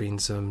 there have been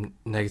some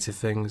negative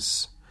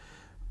things.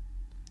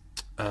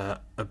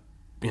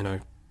 You know,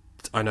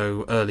 I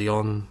know early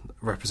on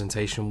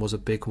representation was a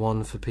big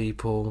one for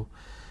people.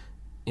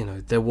 You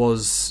know,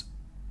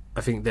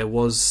 I think there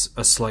was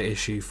a slight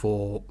issue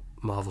for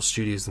Marvel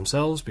Studios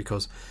themselves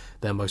because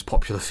their most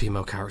popular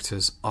female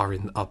characters are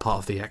part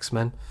of the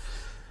X-Men.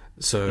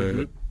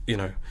 So, you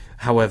know,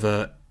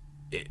 however,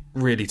 it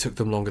really took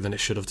them longer than it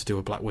should have to do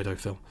a Black Widow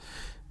film.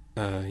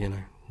 You know,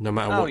 no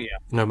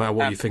matter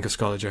what you think of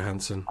Scarlett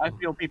Johansson. I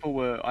feel people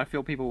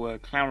were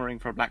clamoring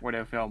for a Black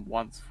Widow film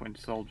once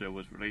Winter Soldier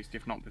was released,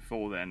 if not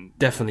before then.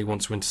 Definitely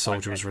once Winter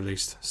Soldier was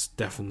released,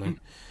 definitely.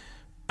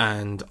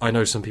 And I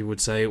know some people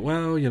would say,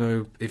 well, you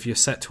know, if you're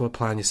set to a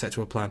plan, you're set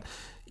to a plan.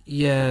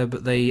 Yeah,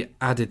 but they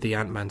added the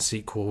Ant-Man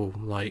sequel,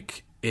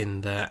 like,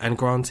 in there. And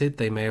granted,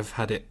 they may have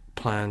had it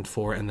planned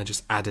for it and then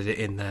just added it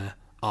in there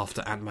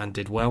after Ant-Man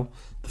did well,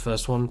 the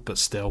first one. But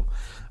still,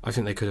 I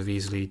think they could have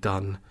easily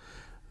done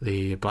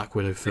the Black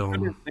Widow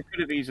film. They could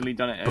have easily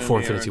done it before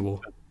earlier, Infinity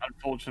War.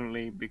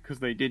 Unfortunately, because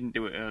they didn't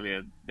do it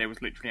earlier, there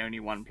was literally only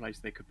one place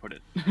they could put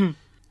it.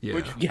 Yeah.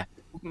 Which wasn't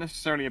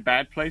necessarily a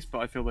bad place, but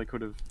I feel they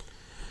could have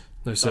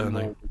No, done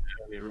certainly. more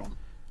earlier on.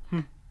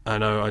 I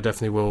know I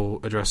definitely will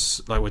address,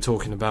 like we're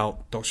talking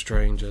about Doctor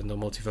Strange and the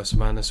Multiverse of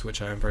Madness,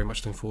 which I am very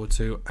much looking forward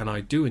to, and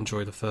I do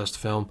enjoy the first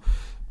film,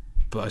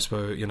 but I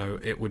suppose, you know,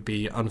 it would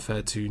be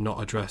unfair to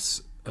not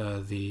address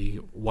the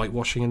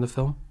whitewashing in the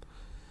film.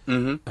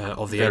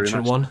 of the Very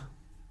ancient much so. one.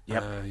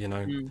 Yep. You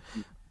know, Mm.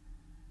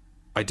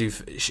 I do.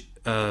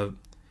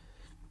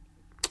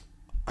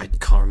 I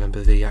can't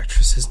remember the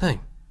actress's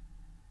name.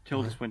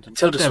 Tilda Swinton.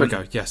 Tilda There we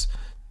Swinton. go. Yes,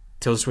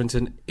 Tilda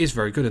Swinton is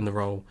very good in the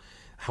role.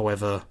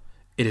 However,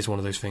 it is one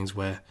of those things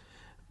where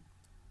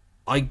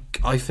I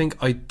think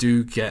I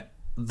do get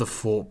the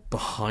thought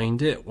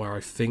behind it, where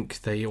I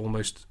think they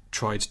almost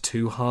tried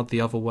too hard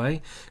the other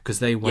way, because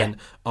they went,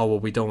 oh well,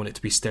 we don't want it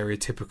to be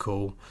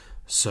stereotypical,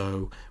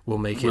 so we'll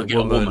make We'll it get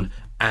a woman, woman.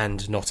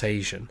 and not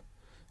Asian,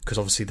 because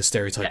obviously the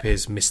stereotype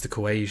is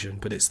mystical Asian,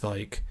 but it's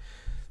like,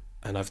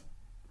 and I've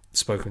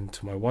spoken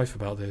to my wife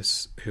about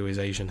this, who is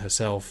Asian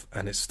herself,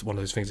 and it's one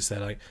of those things that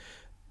said like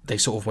they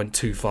sort of went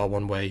too far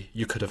one way.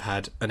 You could have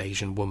had an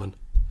Asian woman,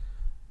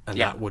 and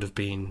that would have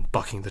been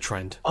bucking the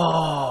trend.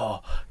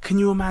 Oh, can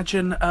you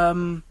imagine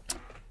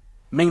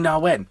Ming Na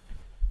Wen?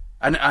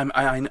 And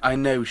I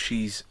know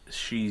she's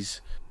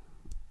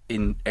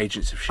in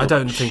Agents of I S.H.I.E.L.D.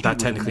 don't but think she that would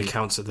technically make-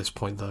 counts at this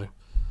point, though.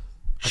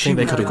 I she think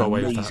they would could have be got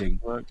away with that. amazing.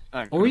 Worked.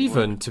 That Or could've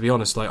even, worked. to be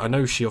honest, like I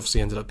know she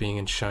obviously ended up being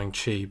in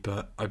Shang-Chi,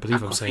 but I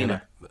believe I'm saying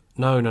Awkwafina. it.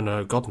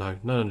 No, God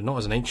no, not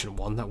as an ancient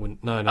one. That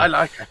wouldn't. No. I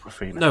like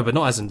Awkwafina. No, but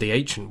not as in the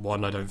ancient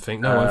one. I don't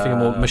think. No, I'm thinking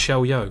more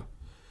Michelle Yeoh,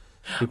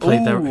 who Ooh.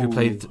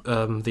 played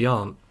the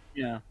aunt.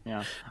 Yeah.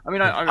 I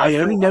mean, I I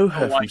only feel- know I her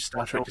feel from like Star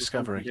what Trek Tilda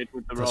Swinton Discovery. did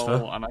with the That's role,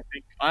 fair. and I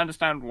think I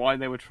understand why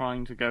they were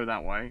trying to go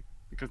that way,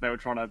 because they were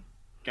trying to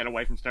get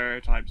away from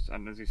stereotypes,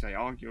 and as you say,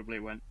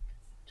 arguably went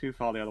too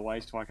far the other way.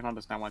 So I can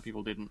understand why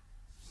people didn't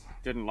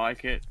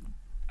like it,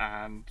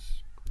 and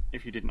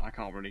if you didn't, I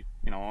can't really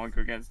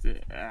argue against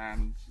it.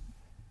 And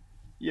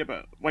yeah,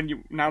 but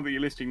now that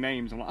you're listing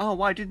names, I'm like, oh,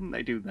 why didn't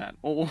they do that?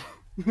 Or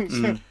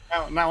so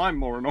now I'm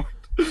more annoyed.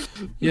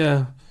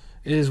 Yeah,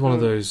 it is one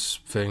of those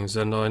things,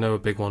 and I know a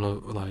big one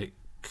of like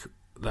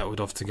that would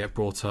often get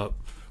brought up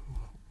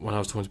when I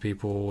was talking to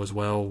people as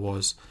well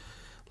was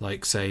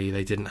like, say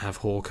they didn't have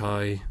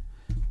Hawkeye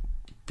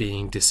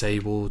being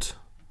disabled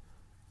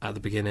at the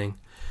beginning.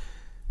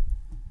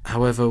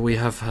 However, we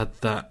have had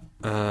that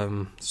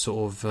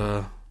sort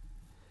of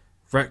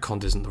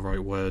retconned isn't the right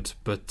word,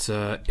 but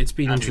it's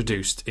been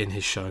introduced in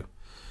his show.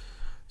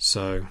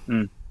 So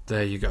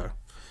there you go.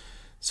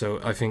 So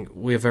I think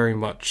we're very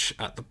much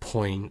at the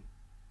point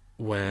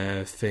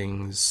where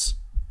things,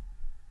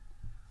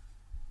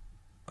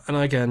 and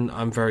again,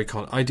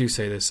 I do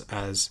say this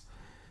as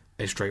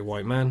a straight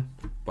white man,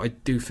 but I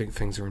do think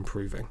things are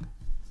improving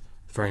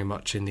very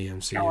much in the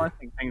MCU. Oh, I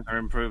think things are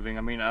improving.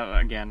 I mean,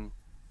 again,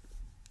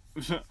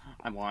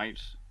 I'm white,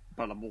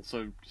 but I'm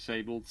also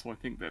disabled, so I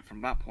think that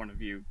from that point of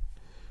view,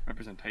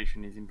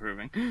 representation is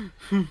improving.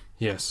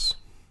 Yes.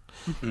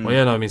 Well,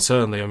 yeah, no, I mean,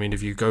 certainly. I mean,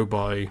 if you go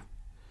by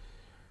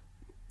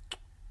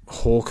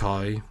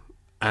Hawkeye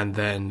and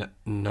then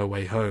No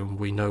Way Home,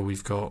 we know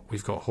we've got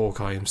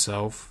Hawkeye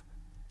himself,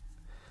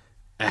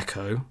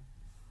 Echo,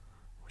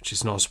 which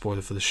is not a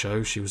spoiler for the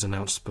show. She was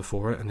announced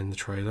before it and in the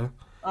trailer.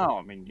 Oh,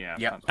 I mean, yeah.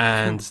 Yep.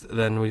 And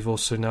then we've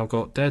also now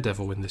got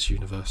Daredevil in this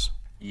universe.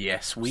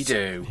 Yes, we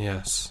do.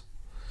 Yes.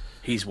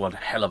 He's one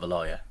hell of a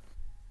lawyer.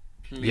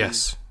 Please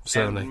Yes,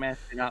 certainly. don't mess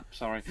it up,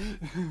 sorry.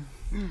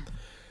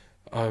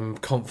 I'm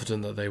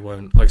confident that they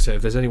won't. Like I said,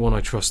 if there's anyone I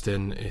trust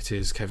in, it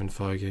is Kevin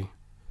Feige.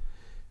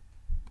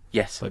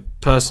 Yes. Like,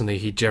 personally,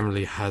 he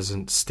generally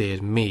hasn't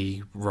steered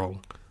me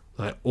wrong.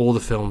 Like, all the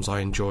films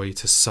I enjoy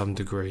to some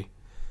degree.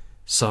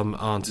 Some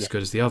aren't as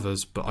good as the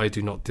others, but I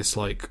do not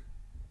dislike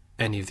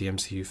any of the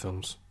MCU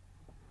films.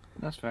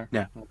 That's fair.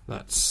 Yeah.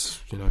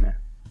 That's, Yeah.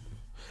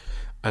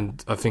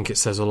 And I think it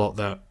says a lot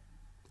that,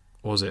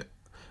 what was it?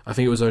 I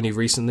think it was only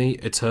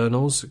recently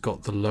Eternals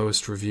got the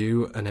lowest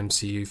review an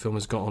MCU film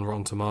has got on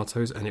Rotten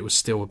Tomatoes, and it was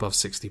still above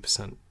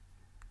 60%.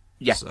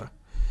 Yeah. So,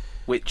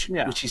 Which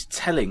is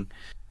telling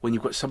when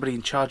you've got somebody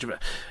in charge of it.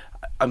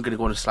 I'm going to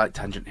go on a slight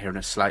tangent here and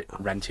a slight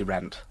ranty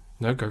rant.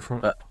 no, go for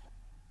it. But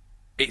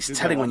it's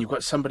telling when you've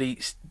got somebody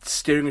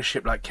steering a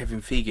ship like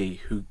Kevin Feige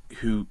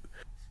who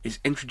is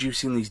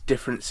introducing these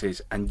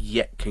differences and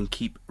yet can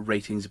keep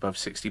ratings above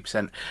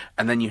 60%.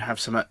 And then you have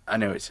some, I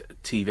know it's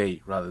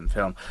TV rather than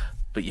film,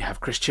 but you have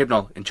Chris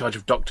Chibnall in charge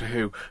of Doctor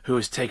Who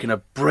has taken a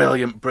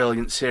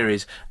brilliant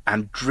series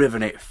and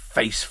driven it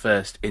face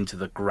first into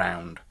the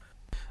ground.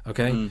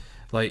 Okay?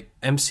 Like,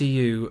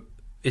 MCU,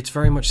 it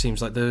very much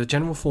seems like the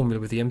general formula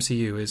with the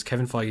MCU is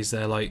Kevin Feige's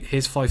there, like,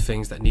 here's 5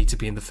 things that need to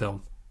be in the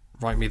film.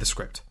 Write me the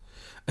script.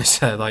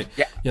 So, like,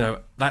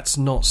 that's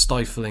not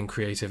stifling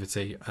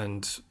creativity,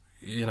 and,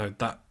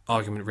 that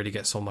argument really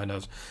gets on my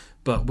nerves.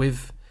 But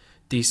with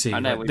DC, I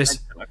know, like, we've this...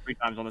 mentioned it like 3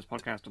 times on this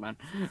podcast,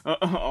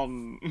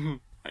 man.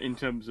 In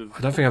terms of...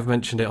 I don't think I've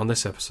mentioned it on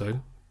this episode,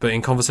 but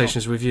in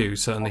conversations with you,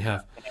 certainly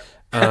have.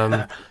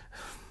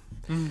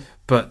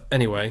 But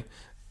anyway,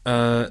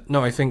 no,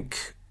 I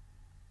think,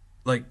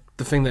 like,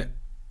 the thing that,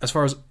 as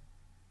far as,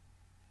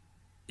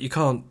 you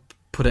can't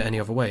put it any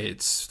other way,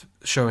 it's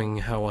showing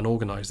how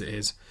unorganised it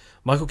is.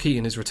 Michael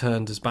Keaton is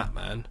returned as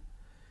Batman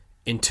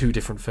in 2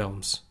 different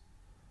films.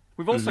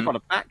 We've also got a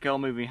Batgirl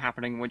movie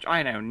happening, which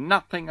I know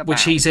nothing about.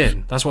 Which he's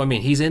in. That's what I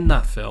mean. He's in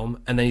that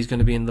film, and then he's going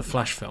to be in the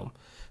Flash film.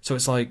 So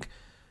it's like,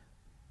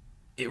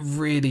 it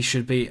really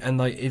should be. And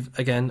like, if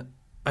again,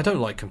 I don't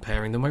like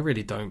comparing them. I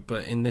really don't.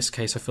 But in this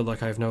case, I feel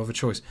like I have no other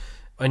choice.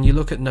 And you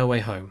look at No Way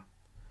Home,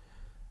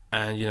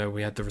 and you know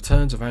we had the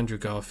returns of Andrew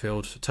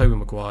Garfield, Tobey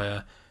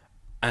Maguire,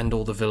 and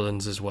all the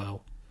villains as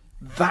well.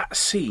 That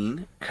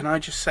scene, can I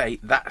just say,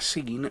 that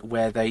scene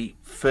where they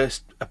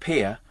first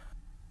appear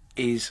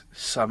is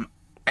some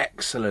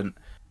excellent,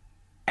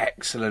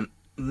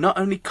 not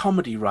only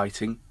comedy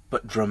writing,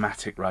 but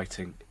dramatic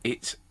writing.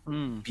 It's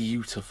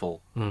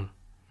beautiful.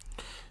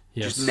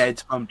 Yes. Just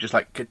Ned's mum, just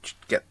like,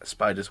 get the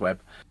spider's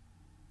web.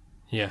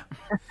 Yeah.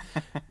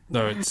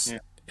 No, it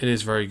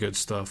is very good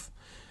stuff.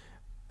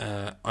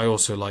 I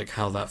also like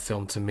how that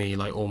film, to me,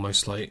 it's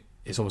almost like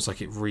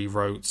it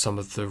rewrote some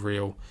of the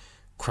real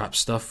crap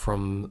stuff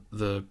from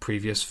the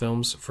previous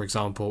films. For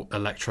example,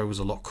 Electro was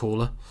a lot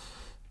cooler.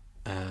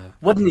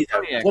 Wasn't he though?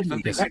 Oh, yeah, Wasn't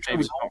he? because Electro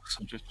was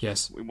awesome.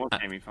 Yes. It was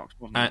Jamie Foxx,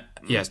 wasn't it?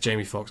 Yes,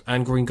 Jamie Foxx.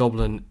 And Green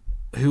Goblin,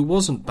 who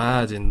wasn't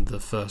bad in the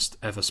first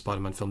ever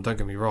Spider-Man film, don't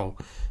get me wrong,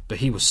 but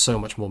he was so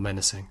much more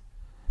menacing.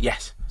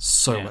 Yes.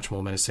 So much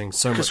more menacing.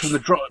 So Because much... from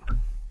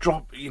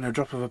the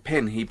drop of a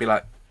pin, he'd be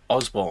like,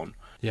 Osborn.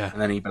 Yeah. And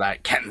then he'd be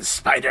like, can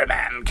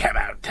Spider-Man come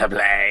out to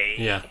play?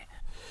 Yeah.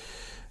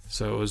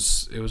 So it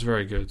was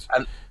very good.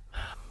 And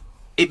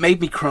it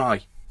made me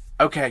cry.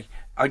 Okay,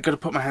 I've got to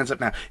put my hands up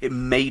now. It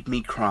made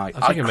me cry.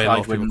 I think it made a lot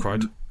of people cry.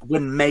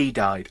 When May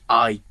died,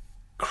 I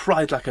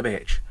cried like a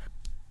bitch.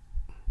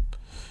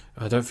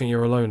 I don't think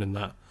you're alone in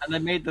that. And they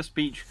made the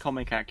speech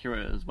comic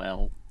accurate as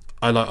well.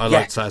 I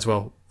liked that as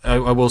well. I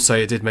will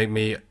say it did make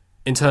me...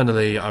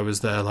 Internally, I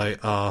was there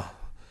like,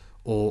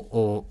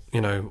 or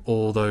you know,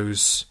 all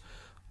those...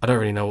 I don't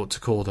really know what to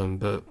call them,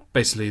 but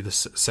basically the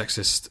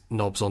sexist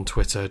knobs on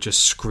Twitter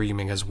just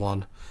screaming as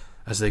one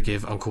as they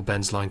give Uncle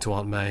Ben's line to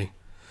Aunt May.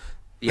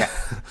 Yeah.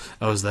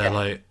 I was there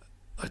like...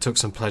 I took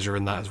some pleasure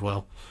in that as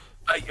well.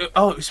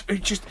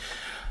 It just...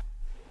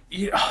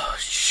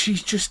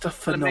 she's just a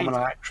phenomenal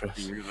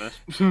actress.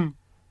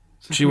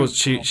 She's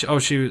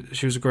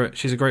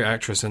a great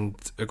actress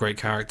and a great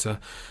character,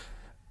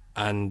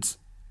 and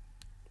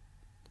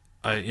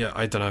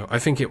I don't know. I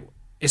think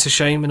it's a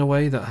shame in a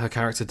way that her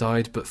character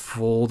died, but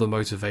for the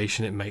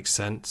motivation, it makes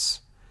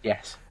sense.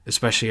 Yes,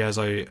 especially as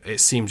it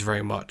seemed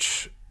very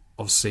much,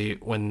 obviously,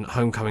 when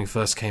Homecoming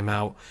first came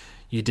out,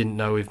 you didn't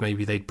know if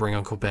maybe they'd bring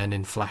Uncle Ben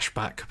in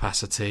flashback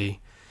capacity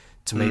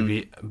to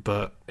maybe,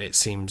 but it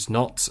seems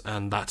not,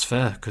 and that's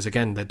fair, because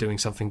again, they're doing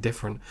something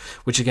different,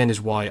 which again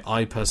is why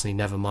I personally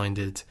never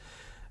minded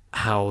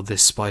how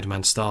this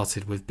Spider-Man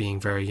started with being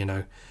very, you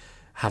know,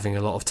 having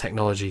a lot of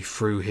technology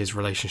through his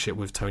relationship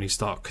with Tony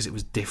Stark, because it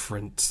was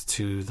different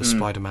to the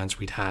Spider-Mans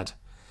we'd had.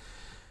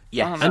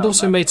 Yeah, and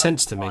also made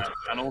sense to me.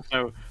 And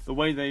also, the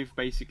way they've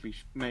basically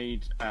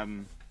made,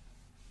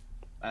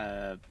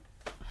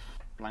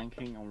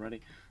 blanking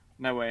already,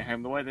 No Way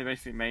Home, the way they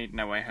basically made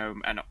No Way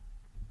Home, and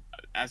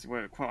as it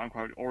were, quote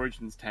unquote,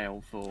 origins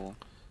tale for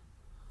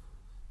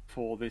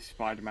this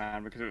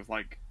Spider-Man, because it was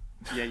like,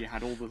 yeah, you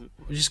had all the...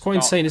 Which is quite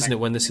insane, isn't it,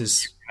 when this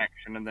is...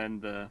 Connection, and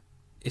then the...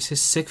 It's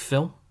his sixth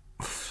film.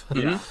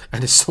 Yeah.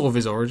 And it's sort of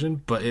his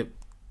origin, but it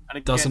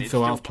doesn't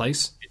feel out of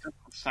place. It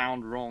doesn't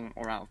sound wrong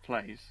or out of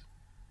place.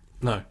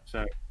 No.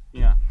 So,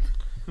 yeah.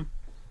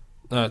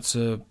 No, it's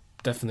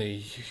definitely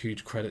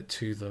huge credit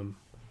to them.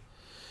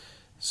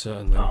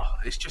 Certainly. Oh,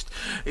 it's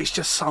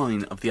just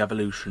sign of the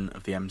evolution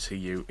of the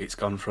MCU. It's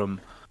gone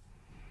from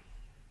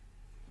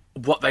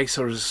what they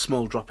saw as a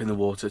small drop in the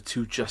water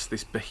to just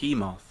this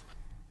behemoth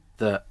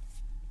that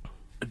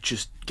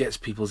just gets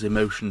people's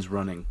emotions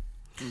running.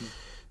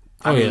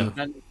 Oh, yeah.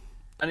 And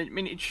I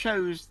mean, it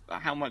shows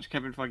how much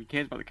Kevin Feige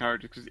cares about the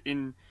character, because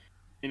in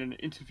an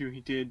interview he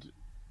did,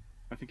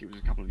 I think it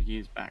was a couple of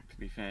years back, to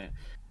be fair,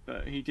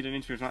 but he did an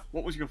interview. It was like,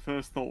 what was your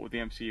first thought with the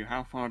MCU?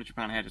 How far did you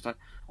plan ahead? It's like,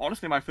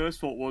 honestly, my first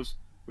thought was,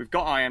 we've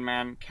got Iron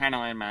Man. Can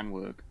Iron Man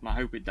work? And I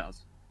hope it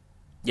does.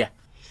 Yeah.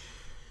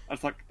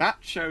 It's like, that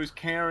shows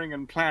caring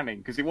and planning,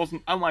 because it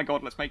wasn't, oh my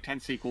god, let's make 10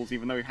 sequels,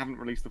 even though we haven't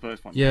released the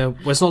first one. Yeah,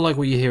 well, it's not like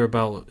what you hear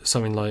about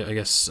something like, I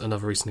guess,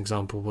 another recent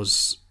example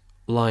was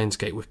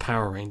Lionsgate with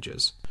Power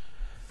Rangers.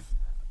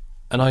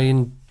 And I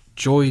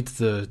enjoyed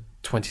the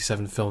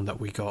 2017 film that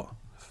we got.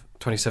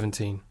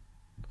 2017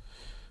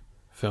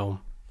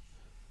 film.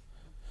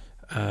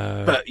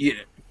 But, you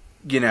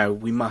know,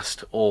 we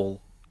must all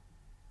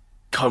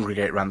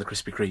congregate around the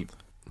Krispy Kreme.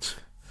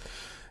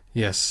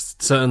 Yes,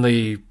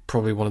 certainly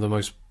probably one of the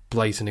most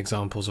blatant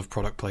examples of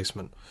product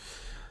placement.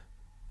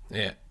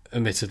 Yeah,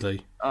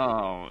 admittedly.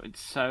 Oh,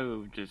 it's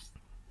so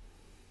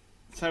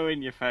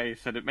in your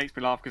face, and it makes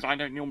me laugh, because I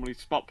don't normally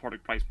spot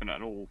product placement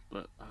at all,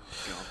 but, oh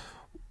god.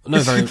 No,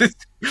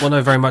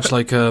 very much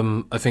like,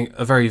 I think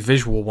a very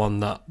visual one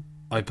that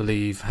I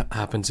believe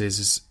happens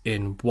is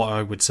in what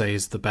I would say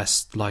is the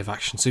best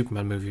live-action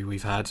Superman movie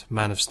we've had,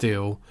 Man of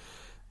Steel,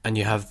 and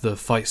you have the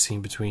fight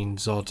scene between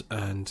Zod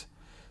and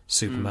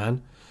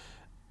Superman,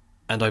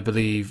 and I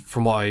believe,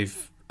 from what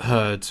I've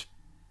heard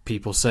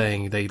people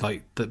saying, they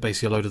like that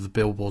basically a load of the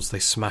billboards they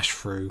smash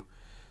through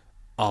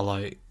are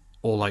like,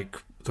 or like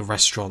the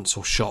restaurants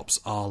or shops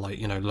are like,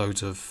 you know,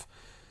 loads of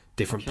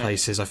different Okay.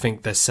 places. I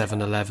think there's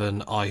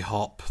 7-Eleven,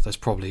 IHOP. There's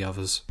probably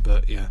others,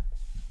 but yeah.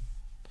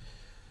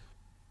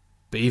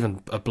 But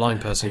even a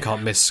blind person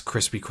can't miss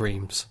Krispy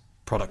Kreme's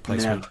product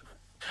placement. No.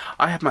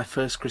 I had my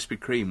first Krispy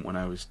Kreme when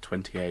I was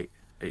 28.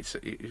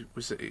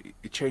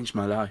 It changed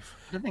my life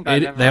I don't think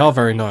I've ever They are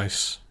very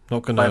nice.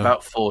 Not by gonna.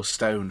 about 4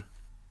 stone.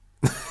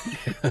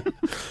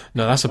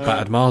 No, that's a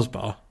battered Mars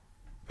bar.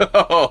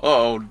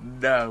 Oh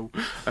no!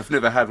 I've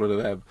never had one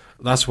of them.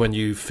 That's when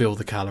you feel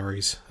the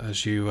calories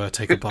as you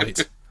take a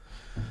bite.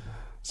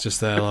 It's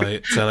just there,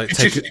 like, so, like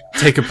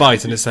take a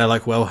bite, and it's there,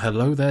 like, well,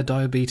 hello there,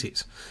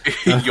 diabetes.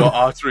 Your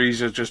arteries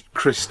are just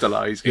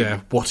crystallizing. Yeah,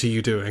 what are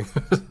you doing?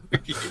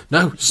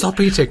 No, stop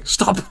eating,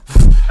 stop.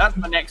 That's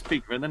the next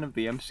big villain of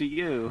the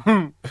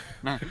MCU.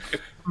 No.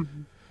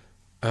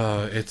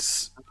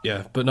 It's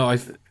but no,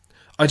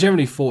 I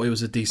generally thought it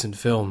was a decent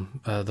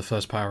film, the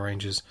first Power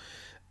Rangers,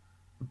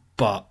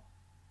 but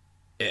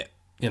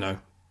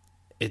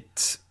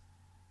it's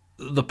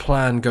the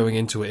plan going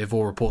into it. If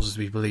all reports are to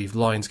be believed,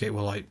 Lionsgate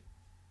were like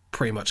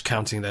pretty much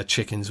counting their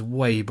chickens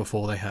way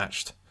before they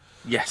hatched.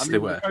 Yes, I mean, they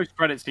the were.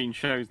 post-credit scene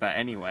shows that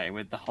anyway,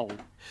 with the whole...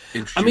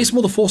 I mean, it's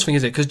more the Force thing,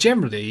 is it? Because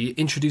generally,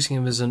 introducing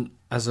him as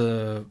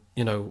a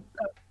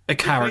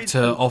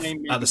character off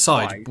at the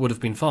side would have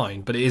been fine,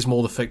 but it is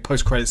more the fake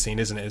post-credit scene,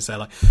 isn't it? It's there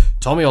like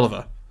Tommy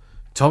Oliver.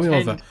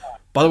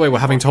 By the way, we're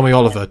having Tommy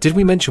Oliver. Did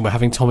we mention we're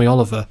having Tommy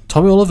Oliver?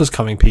 Tommy Oliver's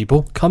coming,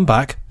 people. Come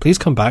back. Please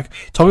come back.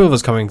 Tommy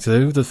Oliver's coming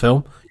to the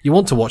film. You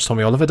want to watch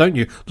Tommy Oliver, don't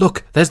you?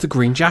 Look, there's the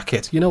green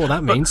jacket. You know what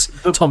that means.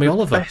 Tommy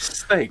Oliver.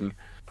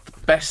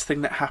 The best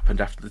thing that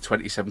happened after the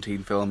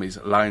 2017 film is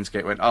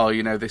Lionsgate went, oh,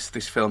 this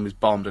film is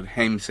bombed, and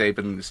Haim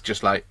Saban's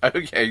just like,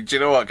 okay, do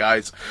you know what,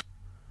 guys?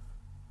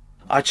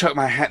 I chuck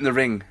my hat in the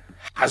ring.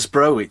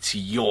 Hasbro, it's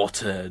your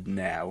turn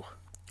now.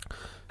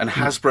 And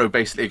Hasbro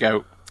basically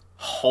go,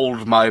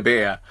 hold my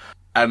beer.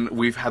 And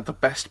we've had the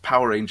best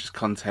Power Rangers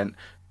content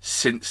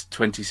since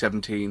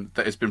 2017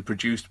 that has been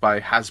produced by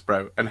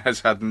Hasbro and has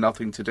had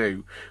nothing to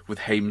do with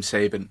Haim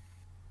Saban.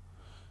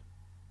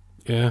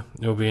 Yeah,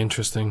 it'll be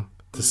interesting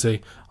to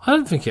see.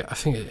 I think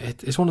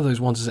it's one of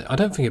those ones. I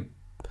don't think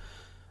it.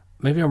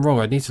 Maybe I'm wrong.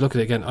 I need to look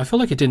at it again. I feel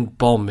like it didn't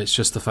bomb. It's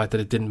just the fact that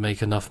it didn't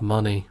make enough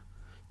money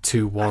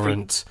to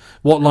warrant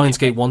what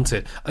Lionsgate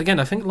wanted. Again,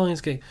 I think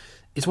Lionsgate.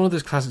 It's one of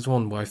those classics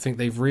one where I think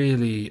they've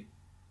really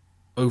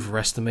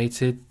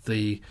overestimated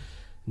the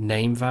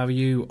name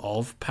value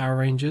of Power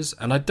Rangers,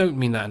 and I don't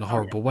mean that in a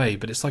horrible way,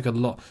 but it's like a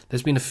lot.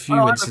 There's been a few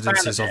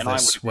incidences of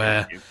this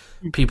where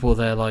people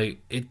they're like,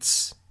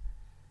 it's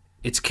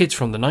kids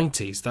from the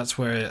 90s. That's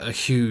where a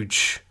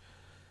huge,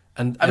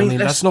 and I mean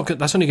that's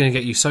only going to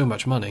get you so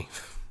much money.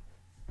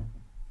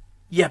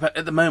 Yeah, but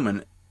at the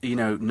moment,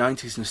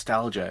 90s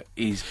nostalgia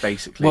is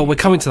basically. Well, we're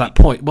coming to that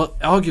point. Well,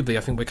 arguably,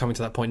 I think we're coming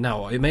to that point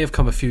now. It may have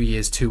come a few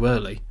years too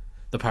early,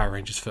 the Power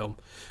Rangers film.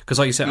 Because,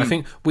 like you said, I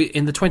think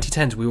in the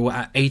 2010s we were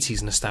at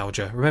 80s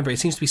nostalgia. Remember, it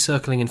seems to be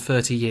circling in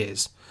 30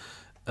 years.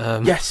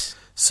 Yes.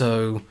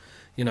 So,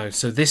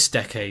 so this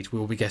decade we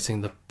will be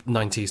getting the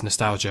 90s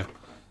nostalgia.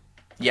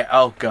 Yeah.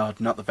 Oh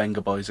God, not the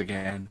Venga Boys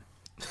again.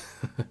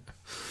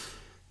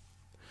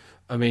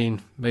 I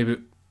mean, maybe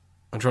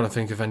I'm trying to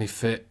think of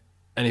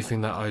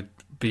anything that I'd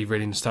be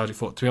really nostalgic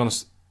for. To be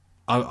honest,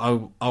 I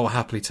will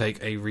happily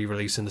take a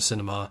re-release in the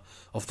cinema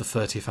of the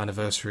 30th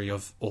anniversary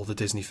of all the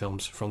Disney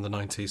films from the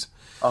 90s.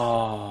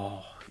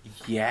 Oh,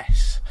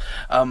 yes.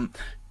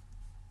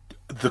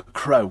 The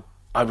Crow.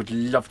 I would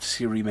love to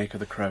see a remake of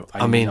The Crow.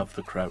 I mean, love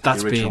The Crow.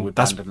 The original with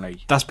Brandon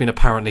Lee. That's been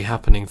apparently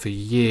happening for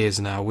years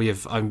now.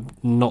 I'm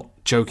not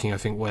joking, I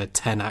think where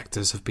 10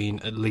 actors have been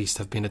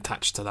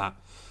attached to that.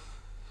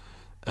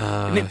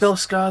 Isn't it Bill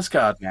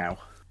Skarsgård now?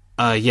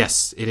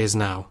 Yes, it is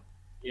now.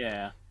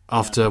 Yeah.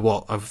 After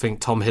what? I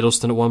think Tom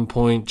Hiddleston at one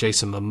point,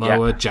 Jason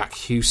Momoa, Jack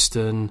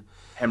Houston,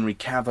 Henry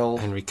Cavill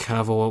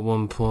at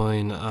one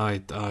point.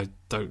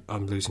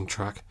 I'm losing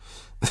track.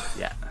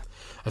 Yeah.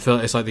 I feel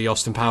like it's like the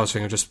Austin Powers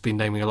thing. I've just been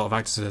naming a lot of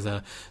actors.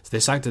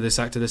 This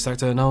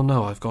actor.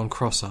 No, I've gone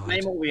cross-eyed.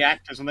 Name all the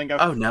actors and then go,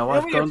 oh no,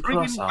 I've gone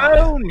cross-eyed.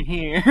 Bone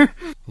here.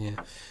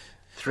 Yeah.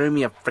 Threw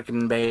me a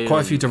freaking bone.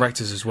 Quite a few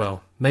directors as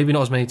well. Maybe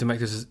not as many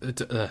directors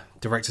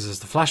as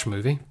the Flash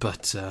movie,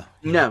 but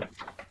No.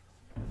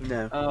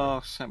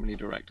 Oh, so many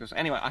directors.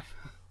 Anyway,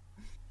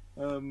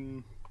 but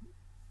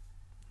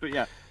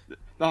yeah,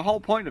 the whole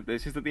point of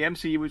this is that the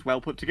MCU is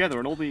well put together,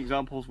 and all the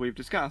examples we've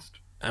discussed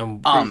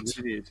and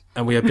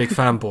we are big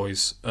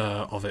fanboys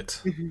of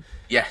it.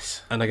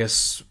 Yes. And I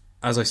guess,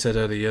 as I said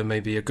earlier,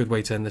 maybe a good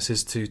way to end this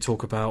is to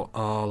talk about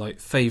our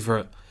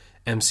favourite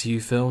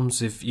MCU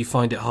films. If you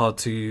find it hard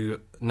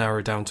to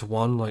narrow down to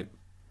one,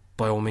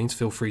 by all means,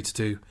 feel free to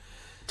do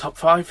top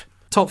 5.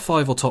 Top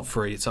 5 or top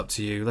 3, it's up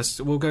to you.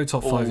 We'll go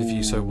top 5 if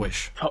you so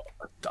wish.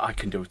 I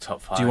can do a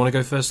top 5. Do you want to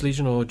go first,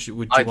 Legion, or would you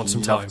want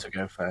some time? I'd love to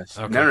go first.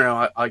 Okay.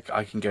 No, I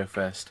can go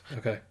first.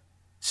 Okay.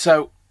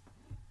 So,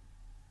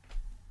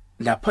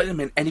 now putting them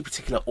in any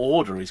particular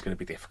order is going to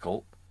be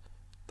difficult.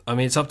 I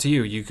mean, it's up to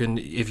you. You can,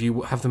 if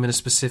you have them in a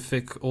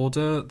specific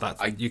order,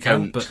 you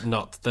can, but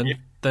not.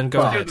 Then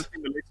go ahead.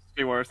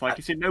 Where it's like,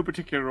 it's in no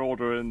particular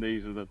order, and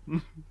these are the...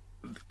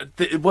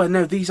 Well,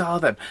 no, these are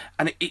them,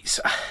 and it's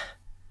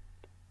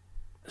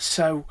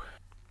so.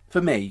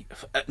 For me,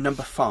 at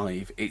number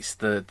 5, it's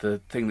the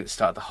thing that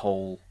started the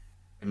whole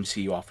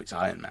MCU off. It's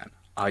Iron Man.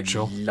 I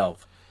Sure.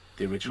 love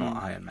the original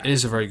Iron Man. It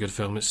is a very good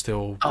film. It's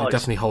still, Oh, it it's-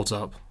 definitely holds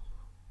up.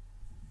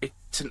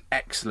 It's an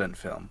excellent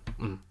film.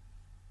 Mm.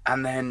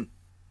 And then,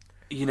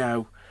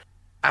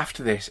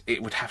 after this,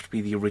 it would have to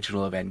be the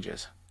original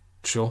Avengers.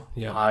 Sure,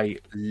 yeah. I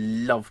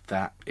loved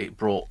that. It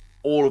brought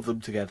all of them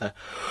together.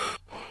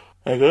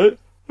 Hang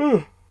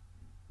on.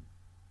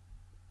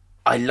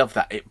 I love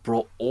that. It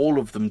brought all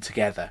of them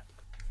together.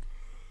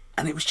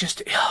 And it was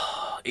just,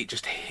 it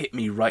just hit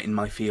me right in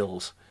my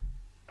feels.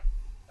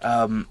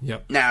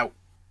 Yep. Now,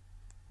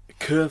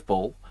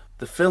 Curveball,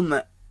 the film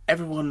that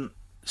everyone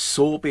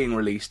saw being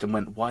released and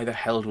went, why the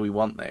hell do we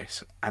want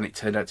this? And it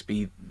turned out to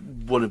be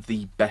one of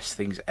the best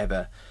things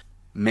ever,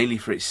 mainly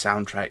for its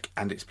soundtrack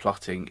and its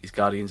plotting, is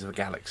Guardians of the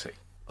Galaxy.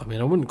 I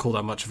mean, I wouldn't call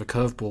that much of a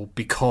curveball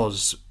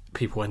because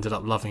people ended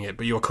up loving it,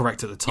 but you were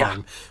correct at the time.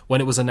 Yeah.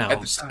 When it was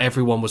announced, time.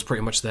 everyone was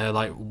pretty much there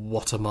like,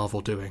 what are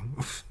Marvel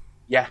doing?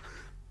 Yeah.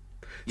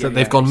 So Yeah,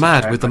 they've gone it's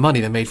mad fair. with the money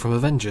they made from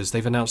Avengers.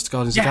 They've announced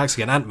Guardians of Yeah. the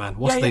Galaxy and Ant-Man.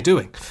 What Yeah, are they yeah.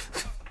 doing?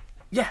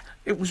 Yeah,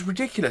 it was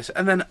ridiculous.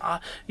 And then,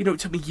 it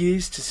took me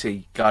years to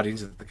see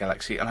Guardians of the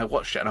Galaxy, and I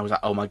watched it and I was like,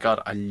 oh my god,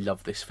 I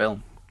love this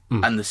film.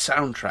 And the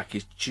soundtrack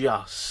is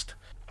just...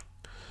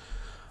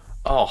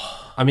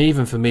 Oh, I mean,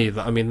 even for me,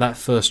 that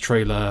first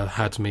trailer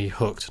had me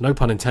hooked. No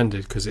pun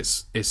intended, because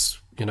it's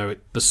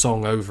the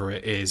song over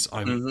it is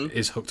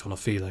is hooked on a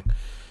feeling,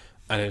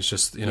 and it's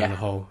just Yeah. the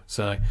whole.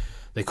 So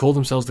they call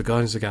themselves the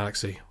Guardians of the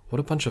Galaxy. What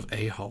a bunch of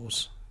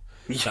a-holes!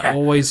 That yeah.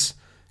 always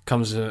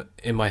comes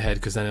in my head,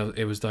 because then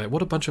it was like,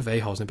 what a bunch of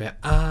a-holes, and it'd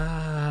be like,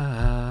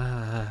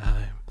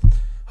 I'm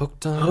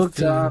hooked on a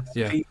Hooked up,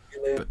 feeling. Yeah.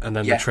 feeling. And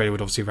then Yeah. the trailer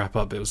would obviously wrap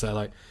up. It was there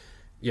like,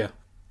 yeah,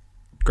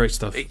 great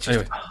stuff. It's just,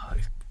 Anyway,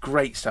 it's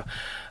great stuff.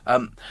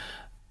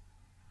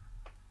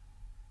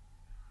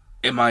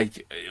 In my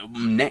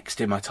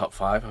next in my top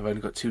 5, I've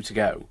only got 2 to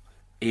go,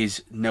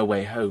 is No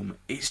Way Home.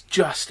 It's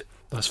just,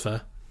 that's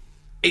fair.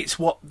 it's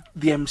what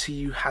the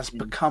MCU has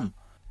become.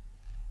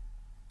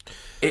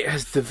 It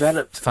has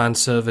developed. Fan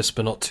service,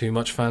 but not too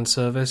much fan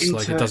service.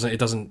 Like it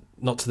doesn't,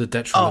 not to the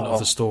detriment of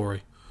the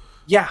story.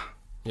 Yeah,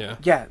 Yeah,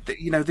 yeah.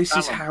 This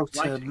is Balance, how to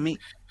lighting.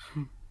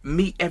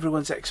 meet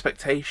everyone's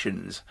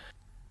expectations,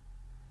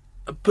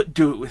 but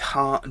do it with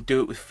heart and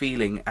do it with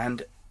feeling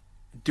and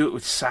do it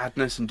with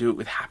sadness and do it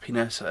with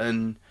happiness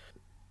and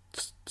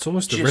it's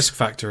almost a Just- risk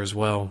factor as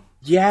well,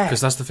 yeah,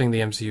 because that's the thing the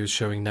MCU is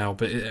showing now.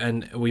 But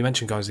and we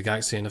mentioned Guardians of the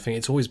Galaxy, and I think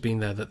it's always been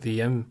there that the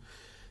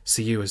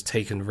MCU has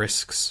taken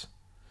risks.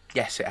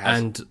 yes, it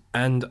has.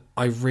 And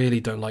I really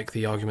don't like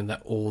the argument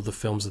that all the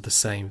films are the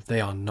same. They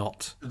are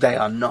not. They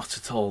are not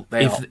at all.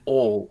 They If- are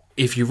all.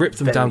 If you rip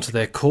them Very down to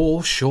their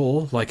core,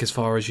 sure, like as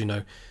far as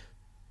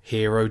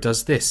hero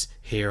does this,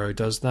 hero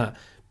does that,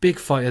 big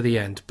fight at the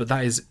end, but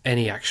that is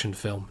any action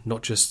film,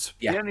 not just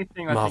Yeah. The only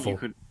thing I Marvel.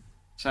 think you could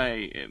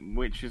say,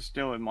 which is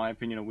still, in my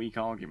opinion, a weak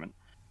argument.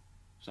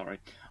 Sorry,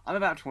 I'm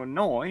about to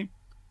annoy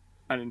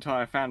an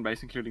entire fan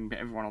base, including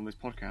everyone on this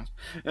podcast.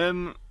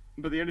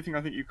 But the only thing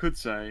I think you could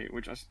say,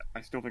 which I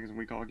still think is a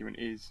weak argument,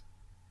 is,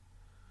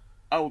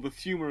 oh, the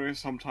humour is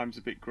sometimes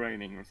a bit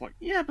graining. It's like,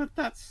 yeah, but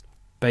that's.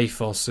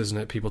 bathos, isn't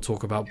it? People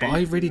talk about, but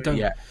I really don't.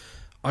 Yeah.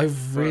 I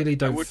really I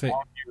don't would think,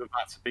 argue that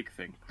that's a big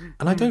thing.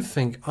 and I don't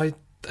think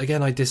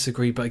I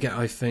disagree. But again,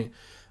 I think,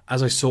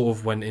 as I sort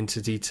of went into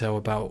detail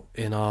about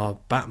in our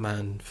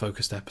Batman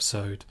focused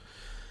episode,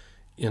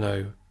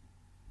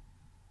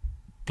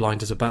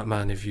 Blind as a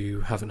Batman. If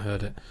you haven't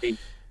heard it,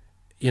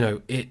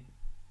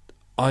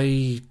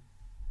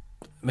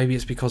 maybe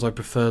it's because I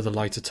prefer the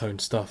lighter tone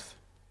stuff.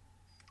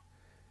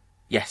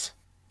 Yes.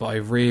 But I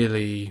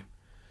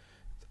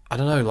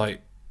don't know,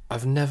 like,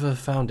 I've never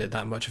found it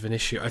that much of an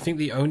issue. I think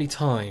the only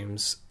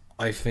times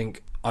I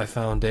think I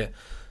found it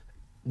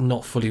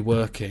not fully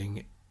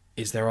working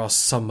is there are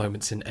some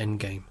moments in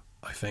Endgame,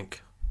 I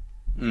think.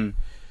 Mm.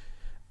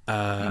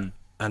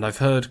 And I've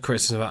heard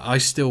criticism about I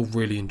still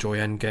really enjoy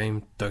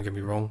Endgame, don't get me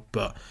wrong,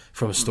 but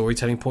from a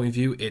storytelling point of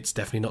view, it's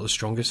definitely not the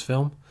strongest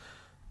film.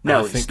 No,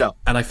 And I it's think, not.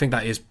 And I think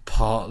that is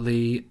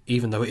partly,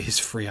 even though it is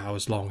 3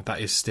 hours long, that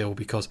is still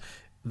because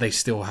they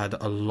still had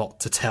a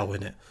lot to tell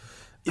in it.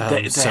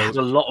 They had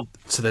a lot of.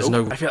 So there's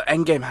no. I feel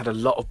Endgame had a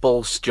lot of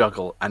balls to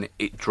juggle, and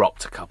it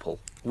dropped a couple,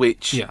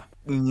 which Yeah.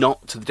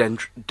 not to the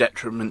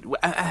detriment,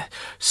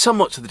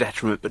 somewhat to the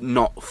detriment, but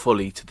not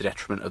fully to the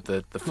detriment of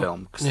the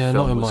film. 'Cause Yeah, the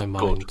not film in was my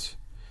good. mind.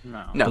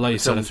 No. No, But like the you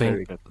said, I film was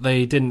very think good.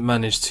 they didn't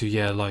manage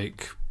to,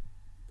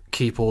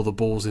 keep all the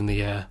balls in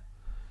the air.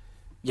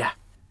 Yeah,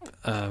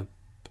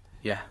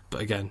 yeah.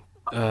 But again,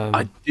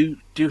 I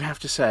do have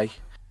to say,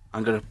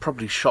 I'm going to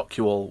probably shock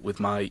you all with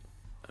my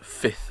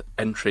 5th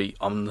entry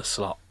on the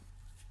slot,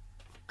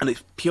 and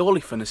it's purely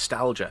for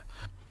nostalgia.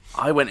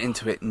 I went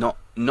into it not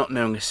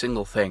knowing a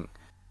single thing,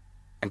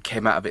 and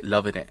came out of it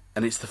loving it.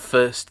 And it's the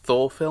first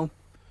Thor film,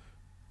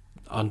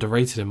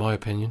 underrated in my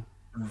opinion.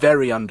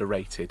 very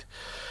underrated.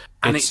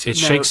 And It's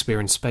Shakespeare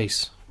in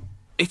space.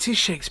 It is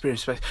Shakespeare in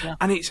space, Yeah.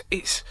 and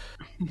it's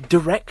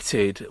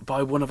directed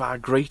by one of our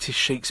greatest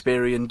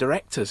Shakespearean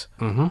directors.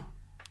 Mm-hmm.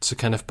 Sir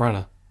Kenneth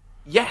Branagh.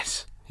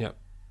 Yes, Yep.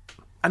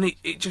 and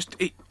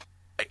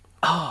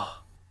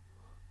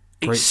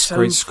it's so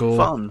Great score.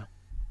 fun.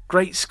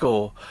 Great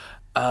score.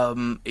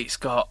 It's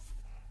got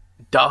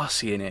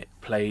Darcy in it,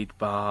 played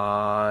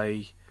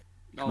by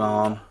come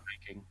on,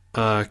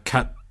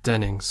 Kat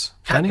Dennings.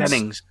 Kat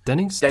Dennings?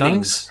 Dennings.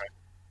 Dennings?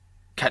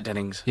 Kat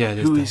Dennings. Yeah, it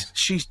is Dennings.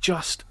 She's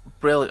just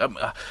brilliant.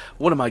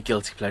 One of my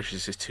guilty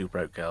pleasures is Two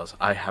Broke Girls.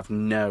 I have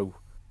no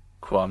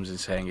qualms in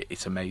saying it.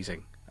 It's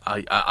amazing.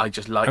 I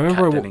just like. I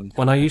remember Kat Dennings.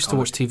 when I used to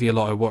watch TV a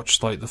lot, I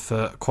watched like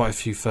quite a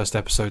few first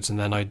episodes, and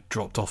then I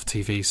dropped off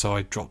TV, so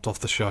I dropped off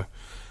the show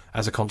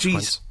as a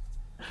consequence.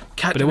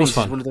 Kat But it was Dennings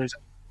fun. is one of those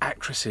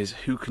actresses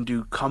who can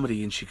do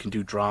comedy and she can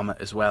do drama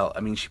as well. I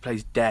mean, she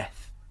plays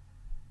Death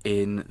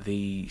in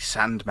the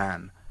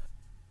Sandman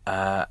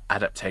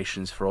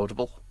adaptations for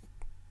Audible.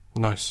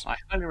 Nice. I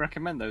highly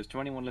recommend those to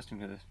anyone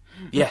listening to this.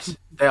 Yes,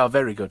 they are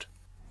very good.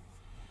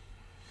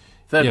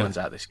 Third Yeah. one's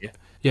out this year.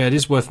 Yeah, it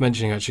is worth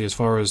mentioning actually, as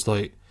far as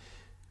like,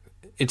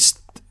 it's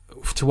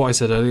to what I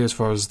said earlier, as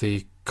far as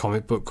the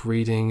comic book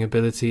reading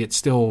ability, it's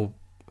still,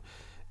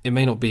 it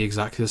may not be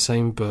exactly the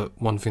same, but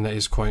one thing that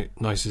is quite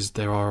nice is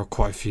there are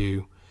quite a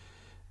few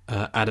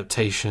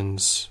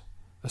adaptations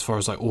as far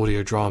as like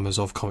audio dramas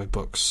of comic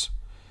books.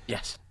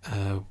 Yes.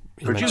 You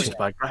Produced mentioned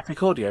by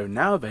Graphic Audio,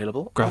 now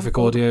available. graphic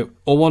on audio.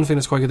 Or one thing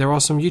that's quite good, there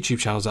are some YouTube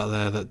channels out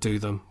there that do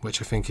them,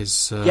 which I think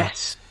is,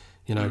 Yes.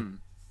 you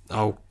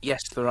know,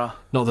 Yes, there are.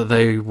 not that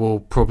they will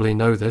probably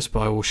know this,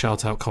 but I will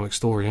shout out Comic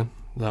Storian.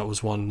 That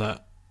was one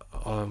that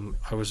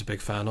I was a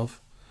big fan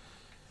of.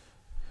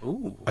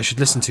 Ooh. I should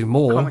listen to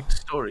more. Comic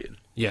Historian.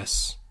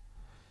 Yes.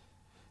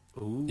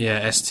 Ooh.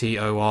 Yeah,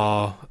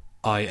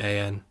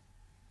 Storian.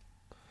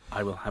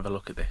 I will have a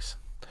look at this.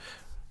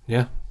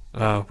 Yeah.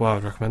 Well,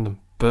 I'd recommend them.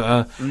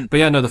 But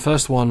yeah, no, the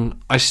first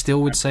one, I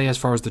still would say, as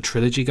far as the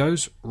trilogy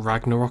goes,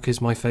 Ragnarok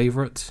is my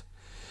favourite.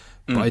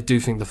 But I do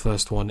think the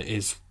first one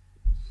is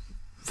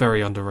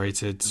very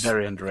underrated.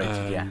 Very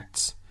underrated, yeah.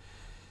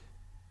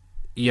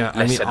 Yeah, I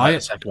Less mean, said about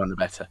the second one, the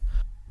better.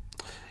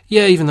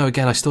 yeah, even though,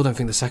 again, I still don't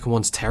think the second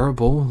one's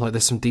terrible. Like,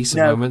 there's some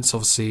decent No. moments.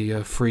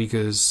 Obviously,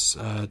 Frigga's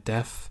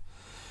death.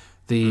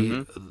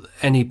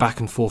 Any back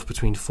and forth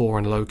between Thor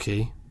and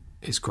Loki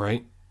is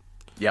great.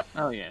 Yep.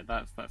 Oh yeah,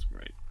 that's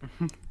great.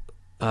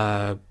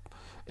 I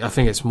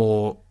think it's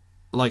more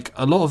like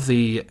a lot of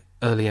the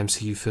early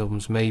MCU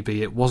films.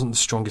 Maybe it wasn't the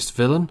strongest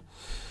villain.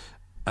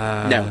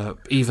 No.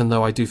 Even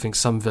though I do think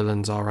some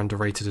villains are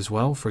underrated as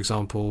well. For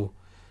example,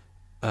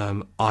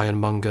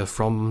 Ironmonger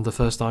from the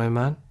first Iron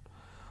Man.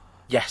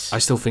 Yes. I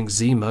still think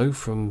Zemo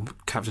from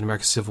Captain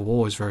America: Civil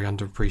War is very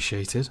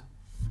underappreciated.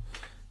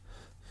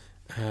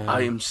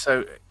 I am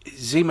so...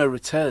 Zemo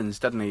returns,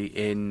 doesn't he,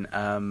 in...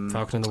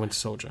 Falcon and the Winter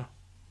Soldier.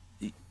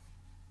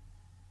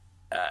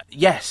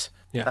 Yes.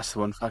 Yeah. That's the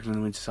one, Falcon and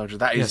the Winter Soldier.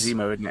 That is Yes.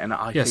 Zemo, isn't it? And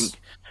I Yes.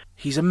 think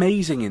he's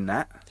amazing in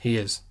that. He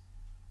is.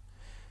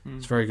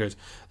 It's very good.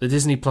 The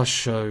Disney Plus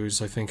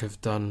shows, I think, have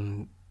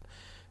done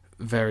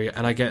very,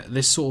 and I get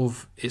this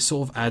it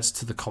sort of adds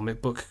to the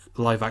comic book,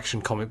 live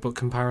action comic book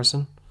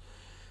comparison.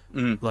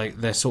 Like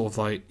they're sort of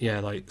like, yeah,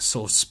 like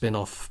sort of spin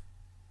off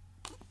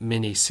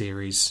mini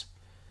series,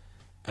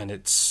 and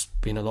it's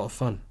been a lot of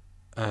fun.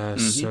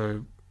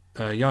 So,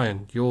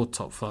 Yayan, your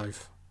top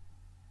 5,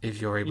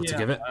 if you're able to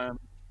give it.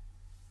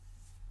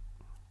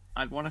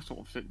 I'd want to sort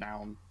of sit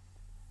down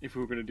if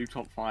we were going to do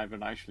top 5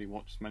 and actually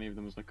watch as many of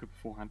them as I could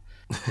beforehand.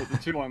 But the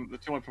two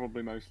I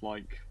probably most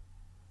like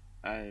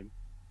the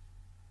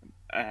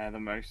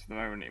most at the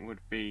moment, it would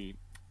be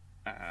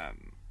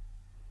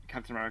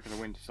Captain America: The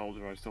Winter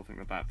Soldier. I still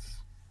think that's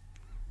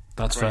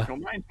That's great fair.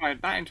 film.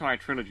 That entire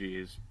trilogy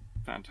is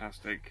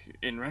fantastic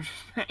in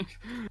retrospect,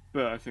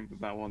 but I think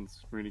that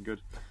one's really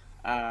good.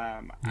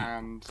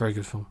 And Very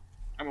good film.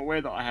 I'm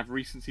aware that I have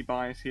recency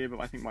bias here, but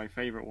I think my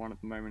favourite one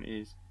at the moment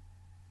is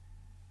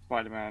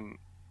Spider-Man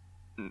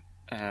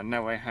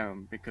No Way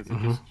Home, because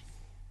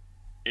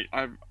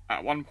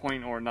at one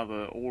point or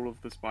another, all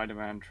of the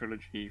Spider-Man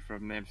trilogy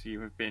from the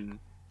MCU have been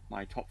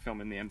my top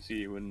film in the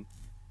MCU, and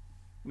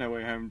No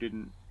Way Home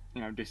didn't,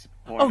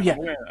 disappoint. Oh, yeah. I'm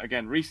aware,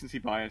 again, recency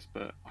bias,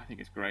 but I think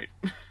it's great.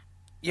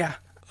 Yeah.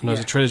 And as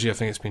a trilogy, I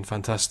think it's been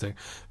fantastic.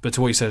 But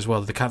to what you said as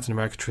well, the Captain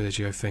America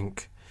trilogy, I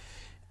think,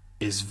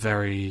 is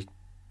very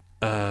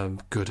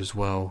good as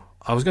well.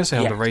 I was going to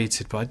say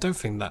underrated, but I don't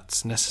think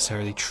that's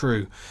necessarily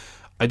true.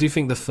 I do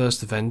think the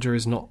first Avenger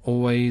is not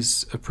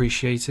always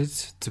appreciated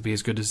to be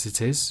as good as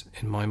it is,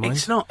 in my mind.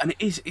 It's not, and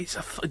it is.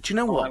 Do you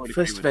know I what? would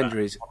First agree with Avenger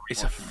that. is.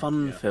 It's a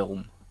fun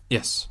film.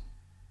 Yes.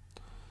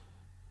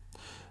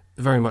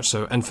 Very much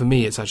so. And for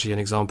me, it's actually an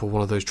example of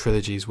one of those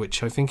trilogies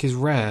which I think is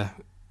rare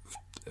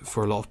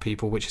for a lot of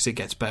people, which is it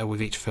gets better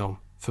with each film.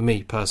 For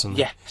me, personally.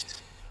 Yes.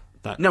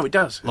 That, No, it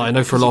does. like, I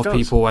know for a Because lot it of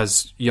does. people,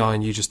 as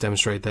Yarn, you just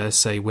demonstrated there,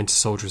 say Winter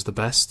Soldier is the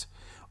best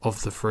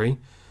of the 3.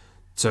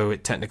 So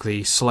it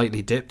technically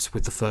slightly dipped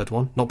with the third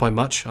one. Not by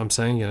much, I'm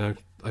saying. I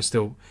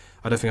don't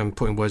think I'm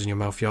putting words in your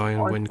mouth, Yarn,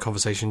 when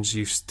conversations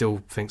you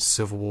still think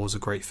Civil War is a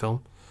great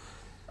film.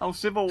 Oh,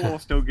 Civil War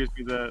still gives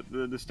me the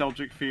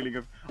nostalgic feeling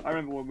of. I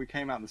remember when we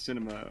came out of the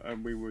cinema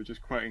and we were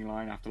just quoting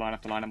line after line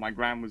after line, and my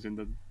gran was in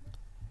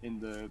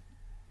the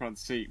front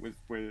seat with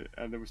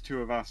and there was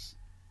two of us,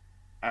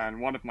 and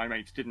one of my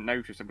mates didn't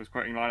notice and was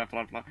quoting line after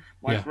line after line.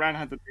 My gran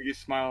had the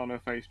biggest smile on her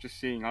face just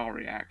seeing our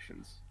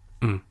reactions.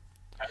 Mm.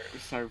 And it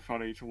was so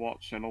funny to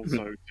watch, and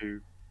also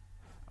to.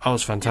 Oh, it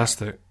was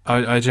fantastic.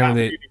 I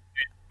generally.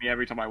 Me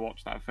every time I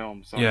watch that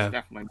film, so Yeah. it's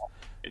definitely not.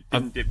 It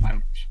didn't dip my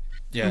much.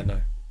 Yeah,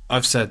 no.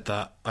 I've said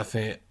that.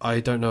 I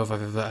don't know if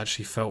I've ever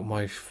actually felt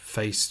my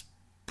face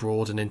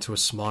broaden into a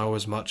smile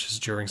as much as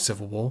during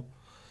Civil War.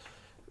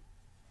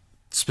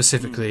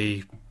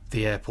 Specifically,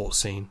 the airport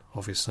scene,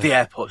 obviously. The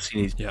airport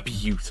scene is Yep.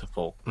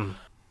 beautiful. Mm.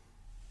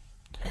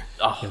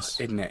 Oh, Yes.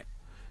 isn't it?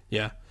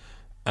 Yeah.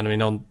 And I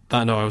mean, on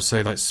that note, I would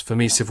say, like, for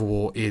me, Civil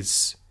War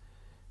is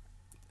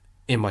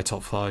in my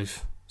top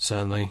 5,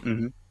 certainly.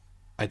 Mm-hmm.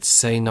 I'd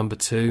say number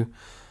 2.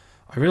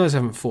 I realise I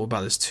haven't thought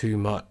about this too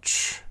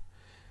much.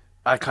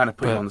 I kind of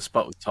put you But- on the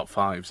spot with top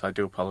 5, so I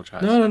do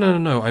apologise.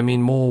 No. I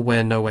mean, more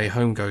where No Way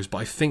Home goes, but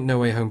I think No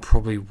Way Home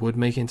probably would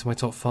make it into my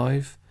top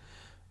 5.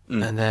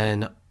 Mm. And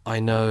then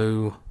I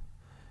know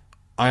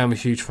I am a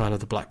huge fan of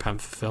the Black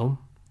Panther film.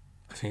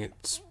 I think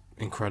it's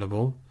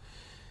incredible.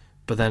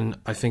 But then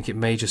I think it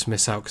may just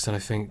miss out because then I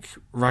think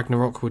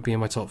Ragnarok would be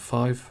in my top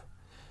 5.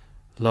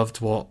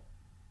 Loved what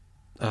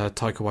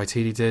Taika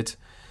Waititi did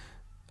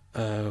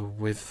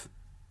with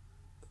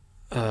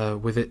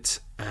it,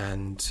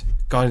 and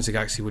Guardians of the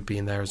Galaxy would be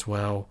in there as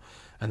well.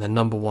 And then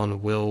number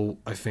 1 will,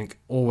 I think,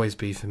 always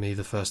be for me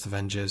the first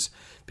Avengers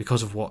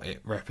because of what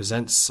it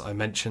represents. I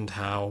mentioned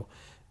how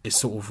it's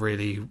sort of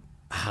really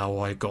how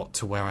I got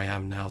to where I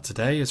am now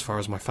today as far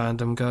as my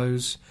fandom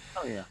goes.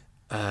 Oh yeah.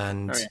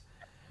 And Oh, yeah.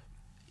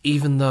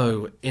 even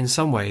though in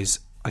some ways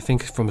I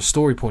think from a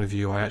story point of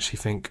view I actually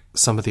think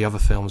some of the other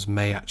films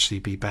may actually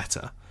be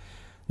better.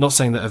 Not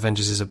saying that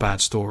Avengers is a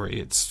bad story,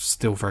 it's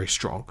still very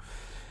strong.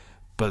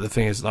 But the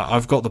thing is, like,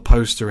 I've got the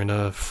poster in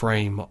a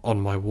frame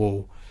on my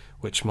wall,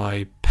 which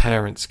my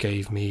parents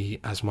gave me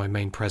as my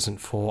main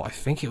present for, I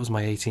think it was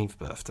my 18th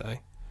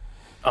birthday.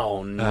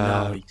 Oh,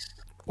 nice.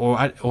 Or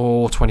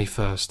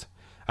 21st.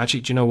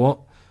 Actually, do you know what?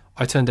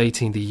 I turned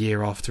 18 the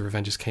year after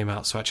Avengers came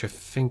out, so actually I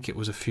think it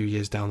was a few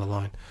years down the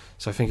line.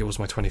 So I think it was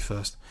my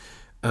 21st.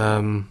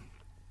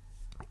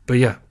 But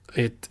yeah,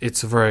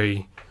 it's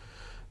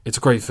a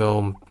great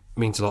film,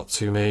 means a lot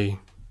to me.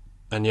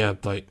 And yeah,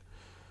 like,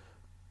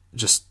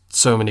 just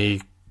so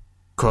many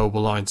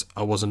quotable lines.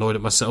 I was annoyed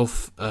at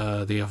myself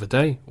the other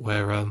day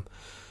where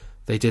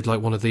they did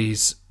like one of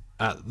these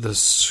at the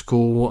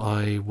school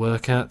I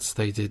work at.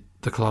 The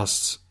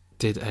class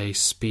did a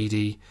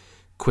speedy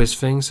quiz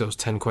thing, so it was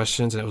 10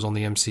 questions and it was on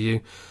the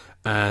MCU,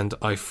 and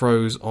I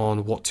froze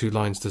on what 2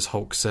 lines does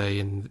Hulk say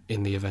in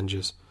the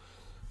Avengers.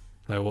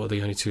 Like, what are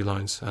the only 2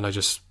 lines? And I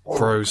just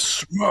froze.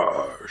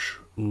 Smash!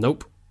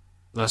 Nope.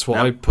 That's what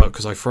Nope. I put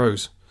because I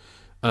froze.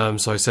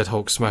 So I said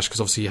Hulk smash because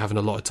obviously you're having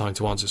a lot of time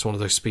to answer. It's one of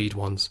those speed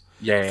ones.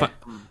 Yeah.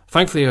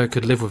 Thankfully, I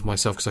could live with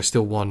myself because I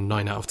still won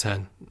 9 out of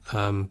 10.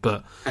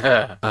 But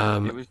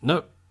It was-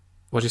 no,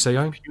 what'd you say,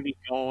 Owen? Puny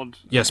God.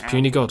 Yes, and-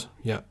 puny god.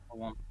 Yeah,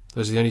 One.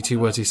 those are the only 2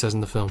 words he says in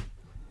the film.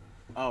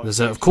 Oh,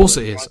 There's okay, of course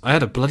so it is. right- I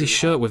had a bloody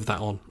shirt with that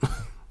on.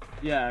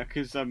 Yeah,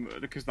 because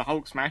the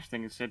Hulk smash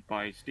thing is said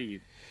by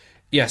Steve.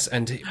 Yes,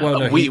 and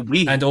no,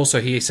 We- and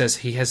also he says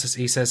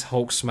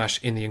Hulk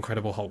smash in the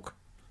Incredible Hulk.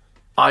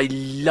 I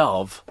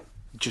love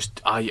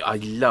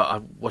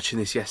I'm watching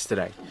this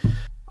yesterday.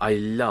 I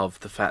love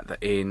the fact that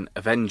in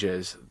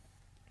Avengers,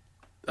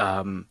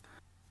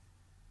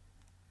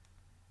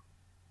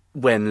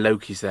 when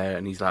Loki's there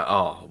and he's like,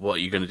 "Oh, what are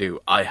you going to do?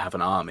 I have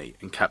an army,"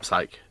 and Cap's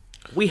like,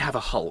 "We have a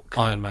Hulk."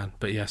 Iron Man,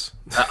 but yes,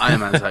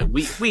 Iron Man's like,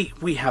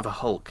 "We have a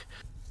Hulk,"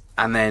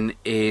 and then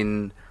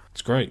in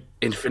it's great.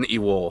 Infinity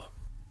War,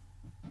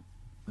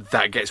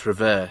 that gets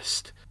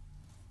reversed,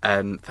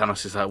 and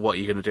Thanos is like, "What are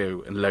you going to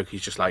do?" And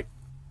Loki's just like,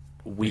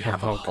 "We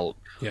have a Hulk."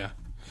 Yeah.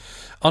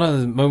 I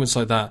know moments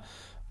like that,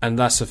 and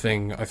that's the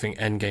thing I think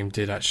Endgame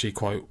did actually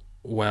quite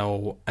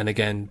well, and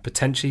again,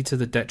 potentially to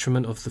the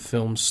detriment of the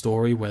film's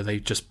story, where they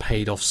just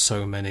paid off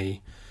so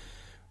many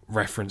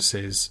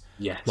references.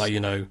 Yes. Like,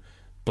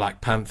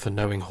 Black Panther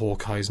knowing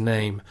Hawkeye's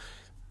name,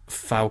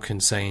 Falcon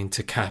saying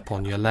to Cap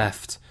on your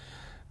left,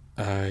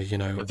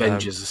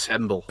 Avengers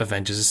Assemble.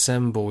 Avengers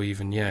Assemble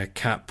even, yeah,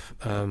 Cap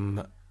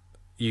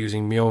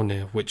using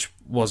Mjolnir, which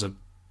was a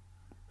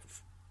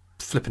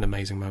flipping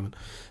amazing moment.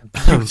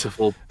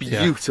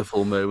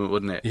 Beautiful moment,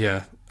 wasn't it?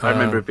 Yeah. I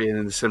remember it being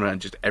in the cinema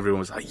and just everyone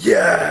was like,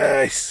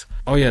 "Yes!"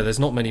 Oh yeah, there's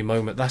not many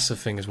moments. That's the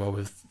thing as well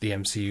with the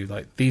MCU.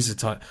 Like, these are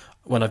time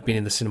when I've been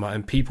in the cinema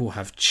and people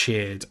have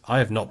cheered. I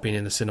have not been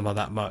in the cinema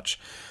that much,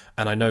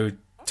 and I know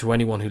to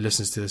anyone who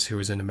listens to this who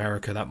is in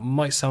America, that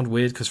might sound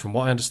weird because from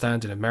what I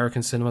understand, in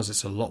American cinemas,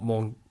 it's a lot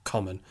more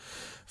common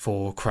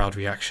for crowd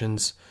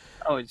reactions.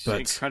 Oh, it's But-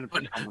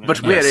 incredibly common. But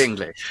Yes. we're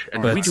English,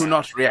 and But- we do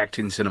not react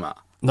in cinema.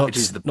 Not It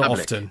is the not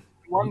public. often.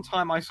 One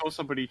time I saw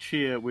somebody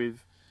cheer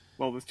with,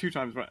 well, there's 2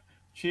 times, but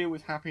cheer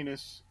with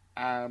happiness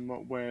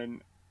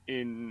when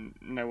in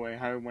No Way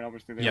Home, when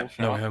obviously they Yeah, all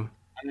show No up. Way Home.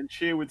 and then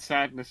cheer with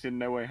sadness in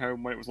No Way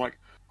Home when it was like,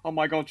 oh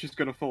my god, she's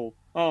gonna fall.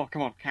 Oh,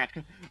 come on, cat.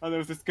 And there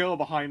was this girl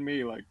behind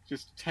me, like,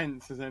 just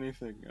tense as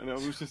anything. And I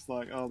was just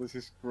like, oh, this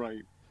is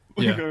great.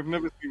 Yeah. I've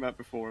never seen that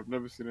before. I've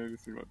never seen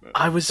anything like that.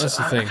 That's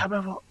the I thing. can't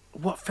remember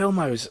what film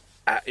I was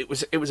at. It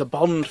was a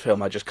Bond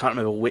film. I just can't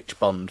remember which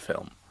Bond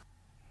film.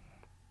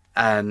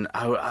 And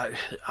I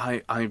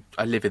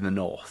live in the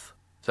north,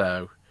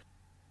 so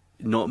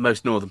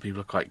most northern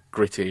people are quite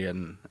gritty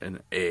and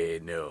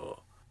no.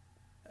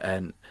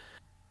 And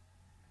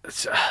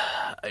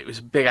it was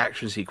a big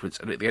action sequence,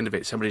 and at the end of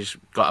it, somebody just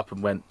got up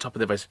and went top of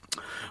their voice,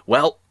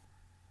 "Well,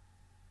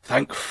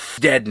 thank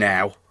dead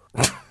now."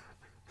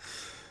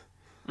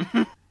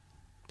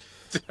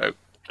 So,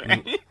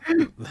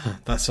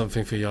 That's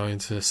something for Young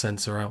to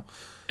censor out.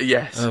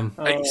 yes,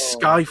 it's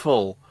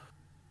Skyfall.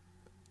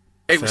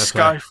 It was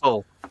Fair play.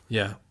 Skyfall.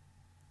 Yeah.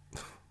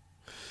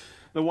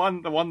 The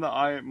one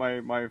that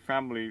my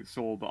family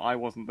saw, but I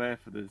wasn't there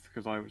for this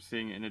because I was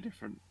seeing it in a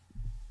different.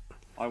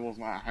 I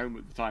wasn't at home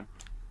at the time,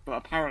 but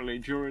apparently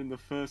during the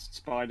first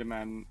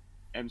Spider-Man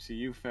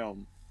MCU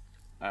film,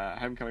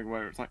 Homecoming,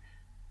 where it's like,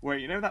 where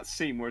you know that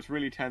scene where it's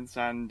really tense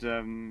and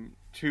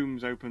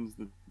Toombs opens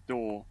the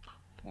door,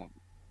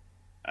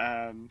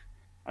 and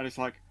it's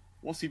like,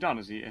 what's he done?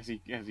 Has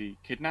he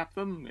kidnapped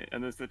them?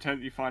 And there's the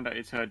turn you find out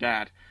it's her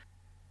dad.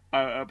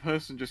 A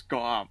person just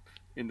got up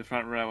in the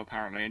front row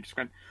apparently and just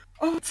went,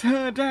 "Oh, it's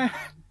her dad!"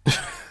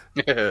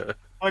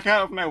 Like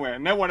out of nowhere.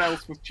 No one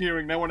else was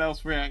cheering. No one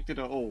else reacted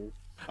at all.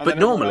 And But then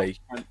everyone normally- else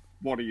went,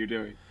 what are you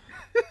doing?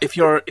 if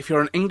you're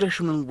an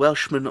Englishman,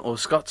 Welshman, or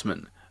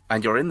Scotsman,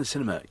 and you're in the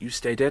cinema, you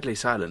stay deadly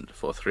silent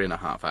for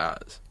 3.5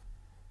 hours.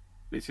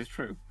 This is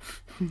true.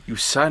 You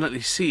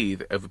silently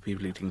seethe over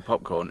people eating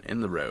popcorn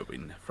in the row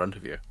in front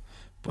of you.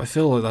 But I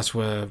feel like that's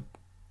where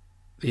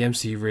the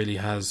MCU really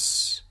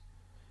has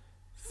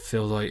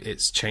feel like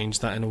it's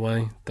changed that in a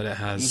way that it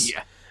has.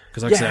 Yeah.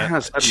 Because like Yeah, it I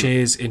has, said, hasn't it?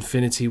 Cheers,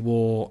 Infinity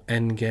War,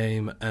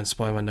 Endgame, and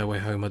Spider-Man No Way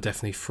Home are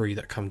definitely three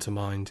that come to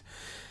mind.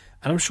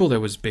 And I'm sure there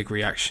was big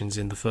reactions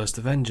in the first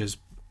Avengers.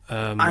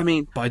 I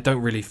mean- but I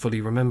don't really fully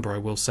remember, I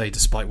will say,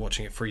 despite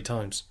watching it 3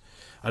 times.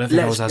 I don't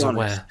think I Let's was as be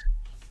honest. aware.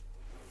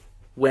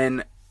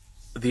 When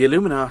the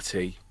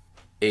Illuminati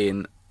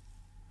in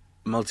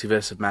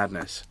Multiverse of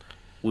Madness,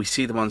 we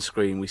see them on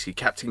screen, we see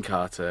Captain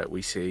Carter,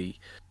 we see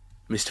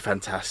Mr.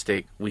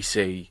 Fantastic, we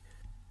see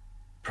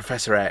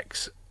Professor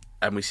X,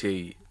 and we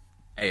see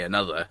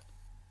another,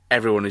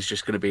 everyone is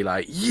just going to be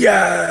like,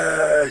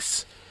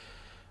 yes!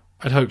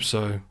 I'd hope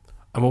so.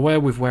 I'm aware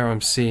with where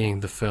I'm seeing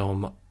the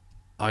film,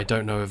 I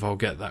don't know if I'll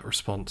get that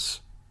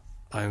response.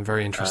 I am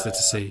very interested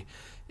to see.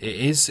 It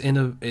is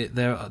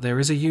there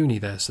is a uni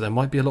there, so there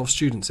might be a lot of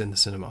students in the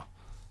cinema.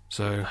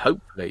 So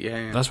Hopefully,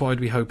 yeah. that's what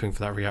I'd be hoping for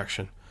that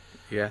reaction.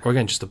 Yeah. Or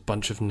again, just a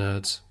bunch of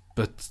nerds.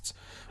 But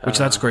which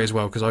that's great as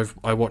well, because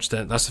I watched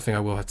it. That's the thing I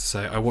will have to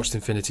say. I watched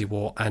Infinity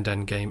War and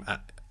Endgame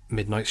at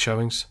midnight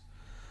showings,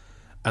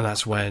 and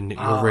that's when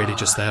you're really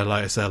just there,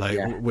 like it's there, like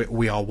Yeah.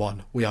 we are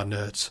one. We are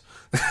nerds.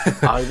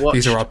 I watched,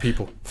 These are our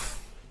people.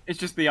 It's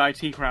just the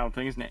IT crowd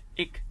thing, isn't it?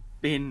 Ich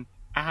bin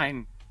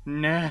ein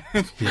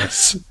Nerd.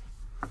 Yes.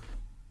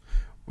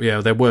 Yeah,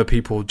 there were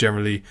people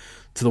generally.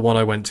 To the one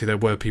I went to, there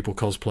were people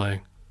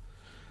cosplaying.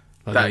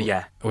 Like That- they-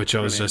 yeah. Which I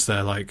was just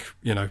there, like,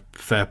 you know,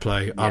 fair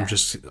play. Yeah. I'm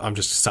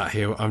just sat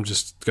here. I'm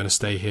just going to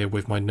stay here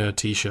with my nerd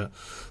T-shirt.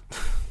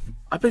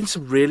 I've been to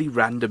some really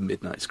random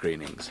midnight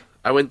screenings.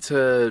 I went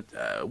to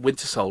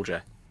Winter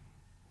Soldier.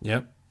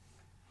 Yep,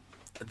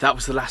 That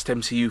was the last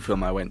MCU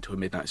film I went to a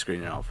midnight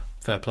screening of.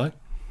 fair play.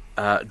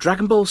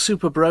 Dragon Ball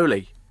Super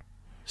Broly.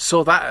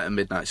 Saw that at a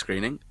midnight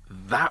screening.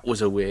 That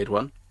was a weird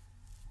one.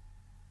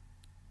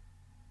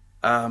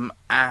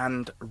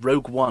 And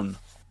Rogue One.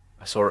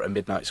 I saw at a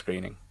midnight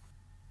screening.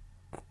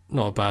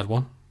 Not a bad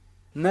one.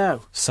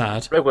 No.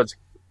 Sad. Rogue One's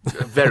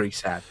very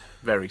sad.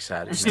 Very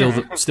sad.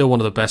 Still one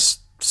of the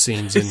best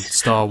scenes in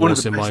Star One of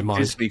Wars the in my best mind.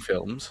 Disney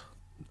films.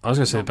 I was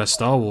going to say the best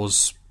Star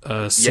Wars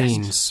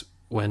scenes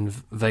when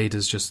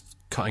Vader's just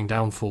cutting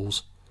down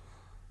fools.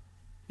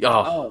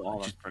 Oh,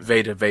 that's just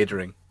brilliant.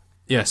 Vadering.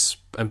 Yes,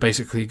 and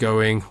basically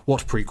going,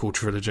 what prequel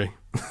trilogy?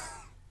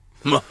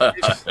 Well,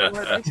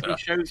 it basically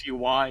shows you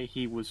why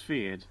he was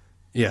feared.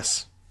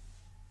 Yes.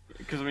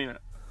 Because, I mean,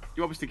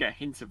 you obviously get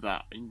hints of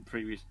that in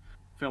previous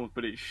films,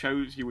 but it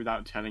shows you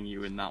without telling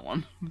you in that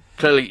one.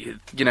 Clearly,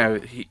 you know,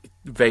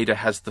 Vader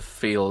has the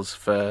feels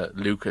for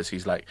Lucas.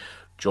 He's like,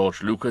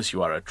 George Lucas,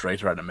 you are a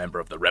traitor and a member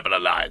of the Rebel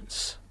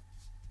Alliance.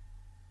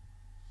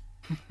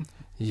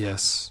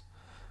 Yes.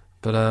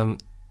 But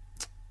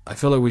I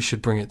feel like we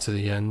should bring it to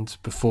the end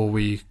before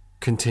we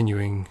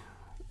continuing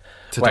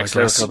to Wax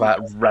digress. lyrical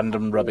about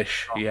random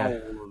rubbish. Yeah.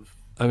 Whole of-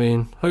 I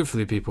mean,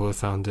 hopefully people have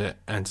found it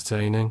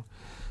entertaining,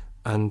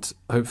 and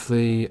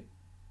hopefully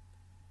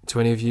to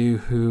any of you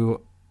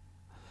who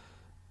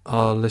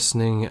are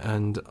listening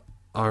and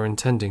are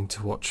intending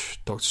to watch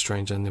Doctor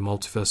Strange and the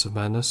Multiverse of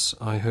Madness,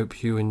 I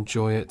hope you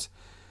enjoy it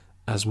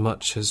as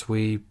much as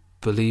we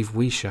believe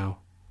we shall.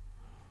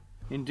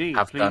 Indeed.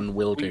 Have please done,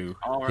 will tweet do.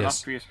 Our Yes.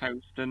 illustrious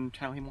host and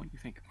tell him what you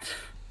think.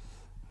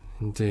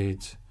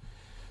 Indeed.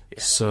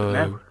 So,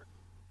 no.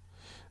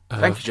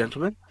 Thank you,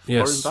 gentlemen, for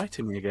yes.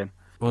 inviting me again.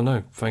 Well,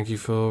 no, thank you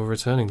for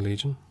returning,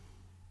 Legion.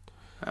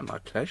 My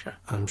pleasure.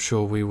 I'm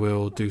sure we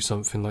will do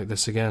something like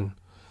this again.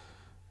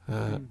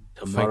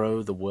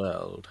 Tomorrow, the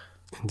world.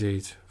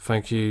 Indeed.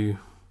 Thank you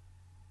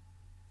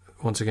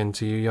once again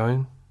to you,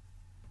 Jan.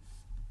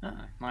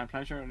 My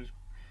pleasure.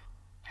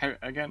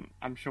 Again,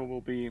 I'm sure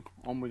we'll be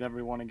on with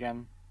everyone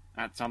again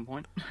at some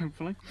point,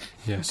 hopefully.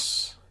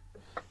 Yes.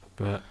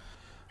 But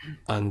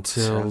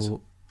until... Sounds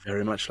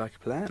very much like a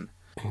plan.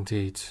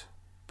 Indeed.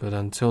 But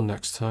until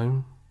next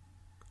time...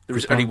 There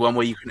is only one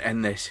way you can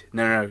end this.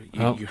 No.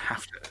 You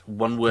have to...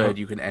 One word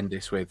you can end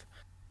this with.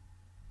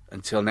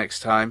 Until next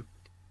time...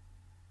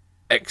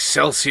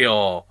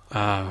 Excelsior!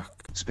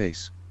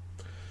 Space.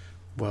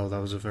 Well,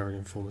 that was a very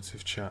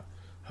informative chat.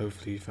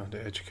 Hopefully you found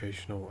it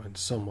educational and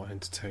somewhat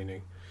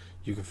entertaining.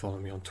 You can follow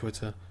me on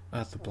Twitter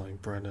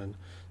 @TheBlindBrennan,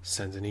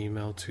 send an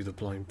email to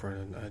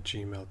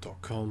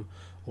theblindbrennan@gmail.com,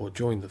 or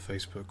join the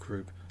Facebook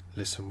group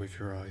Listen With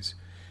Your Eyes.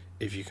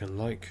 If you can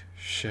like,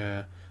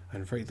 share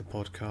and rate the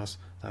podcast,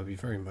 that would be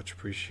very much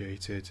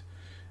appreciated.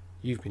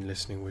 You've been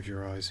listening with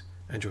your eyes,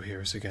 and you'll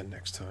hear us again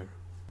next time.